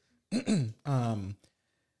 Yeah.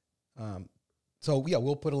 So yeah,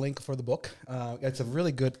 we'll put a link for the book. It's a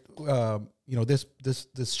really good.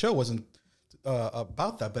 This show wasn't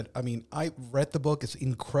about that, but I mean, I read the book. It's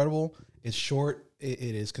incredible. It's short. It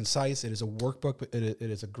is concise. It is a workbook. But it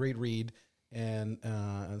is a great read, and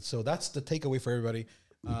so that's the takeaway for everybody.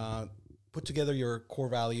 Put together your core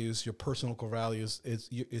values, your personal core values.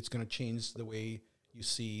 It's going to change the way you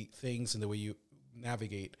see things and the way you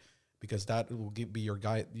navigate, because that will be your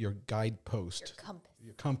guidepost.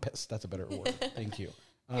 Your compass. That's a better word. Thank you.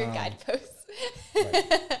 Your guidepost.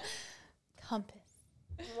 Right. Compass.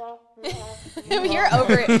 You're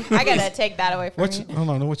over it. I gotta take that away from you. Hold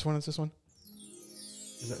on. Which one is this one?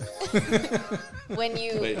 When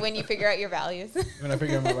you figure out your values. When I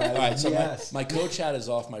figure out my values. All right. So yes. my coach hat is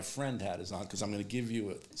off. My friend hat is on, because I'm going to give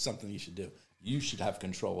you something you should do. You should have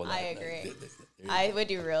control of that. I agree. I would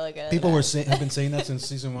do really good. People have been saying that since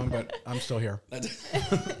season 1, but I'm still here.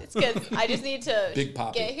 It's good. I just need to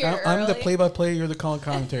get here early. I'm the play-by-play. You're the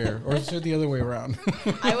commentator, or is it the other way around?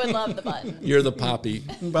 I would love the button. You're the poppy.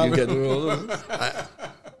 Little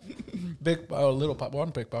pop.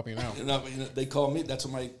 One big poppy now. No, they call me. That's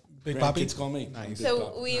what my big grandkids call me. Nice.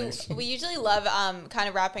 So we usually love kind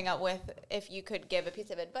of wrapping up with, if you could give a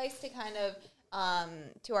piece of advice to kind of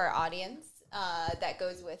to our audience that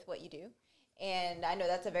goes with what you do. And I know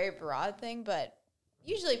that's a very broad thing, but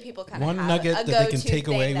usually people kind of have one nugget a that they can take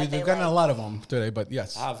away. We've gotten a lot of them today, but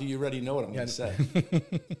yes. Avi, you already know what I'm going to say.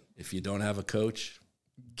 If you don't have a coach,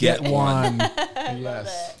 get one.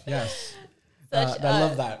 Yes. Yes. I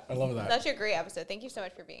love that. Such a great episode. Thank you so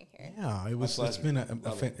much for being here. Yeah, it's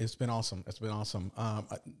been awesome. It's been awesome.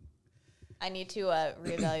 I need to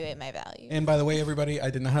reevaluate my values. And by the way, everybody, I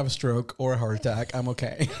did not have a stroke or a heart attack. I'm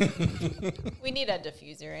okay. We need a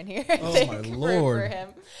diffuser in here. Oh my Lord! For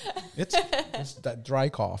him. It's that dry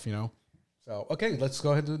cough, So okay, let's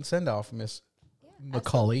go ahead and send off Miss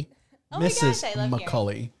McCulley. Oh Mrs. My gosh, I love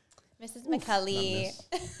McCulley. Mrs. McCulley.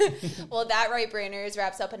 Well, that Right Brainers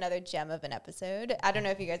wraps up another gem of an episode. I don't know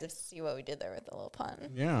if you guys have seen what we did there with the little pun.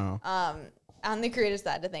 Yeah. On the creative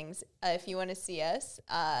side of things, if you want to see us,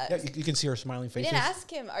 you can see our smiling faces. We didn't ask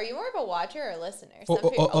him. Are you more of a watcher or a listener? Of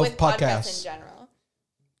podcasts in general,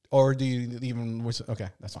 or do you even? Okay,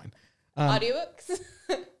 that's fine. Audiobooks?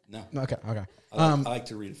 No. Okay. I like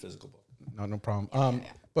to read a physical book. No problem.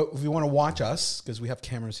 But if you want to watch us, because we have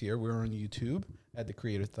cameras here, we're on YouTube. at the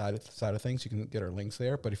creative side of things. You can get our links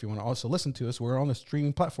there. But if you want to also listen to us, we're on the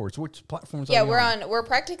streaming platforms. Which platforms are we on? We're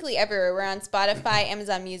practically everywhere. We're on Spotify,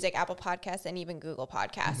 Amazon Music, Apple Podcasts, and even Google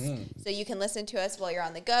Podcasts. So you can listen to us while you're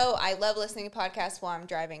on the go. I love listening to podcasts while I'm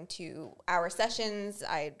driving to our sessions.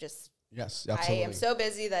 Yes, absolutely. I am so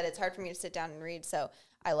busy that it's hard for me to sit down and read, so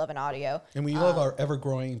I love an audio. And we love our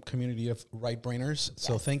ever-growing community of right-brainers. Yes.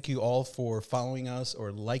 So thank you all for following us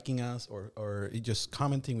or liking us or just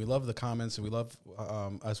commenting. We love the comments, and we love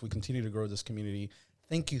as we continue to grow this community.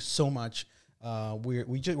 Thank you so much.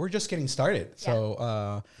 We're just getting started. Yeah.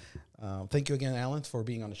 So thank you again, Alan, for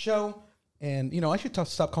being on the show. And, I should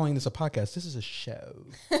stop calling this a podcast. This is a show.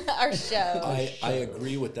 Our show. I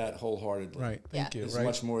agree with that wholeheartedly. Right. Thank you. It's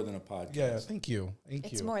much more than a podcast. Yeah, thank you.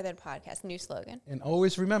 It's more than a podcast. New slogan. And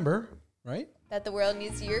always remember, right? That the world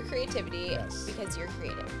needs your creativity because you're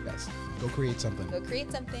creative. Yes. Go create something. Go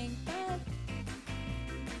create something. Bye.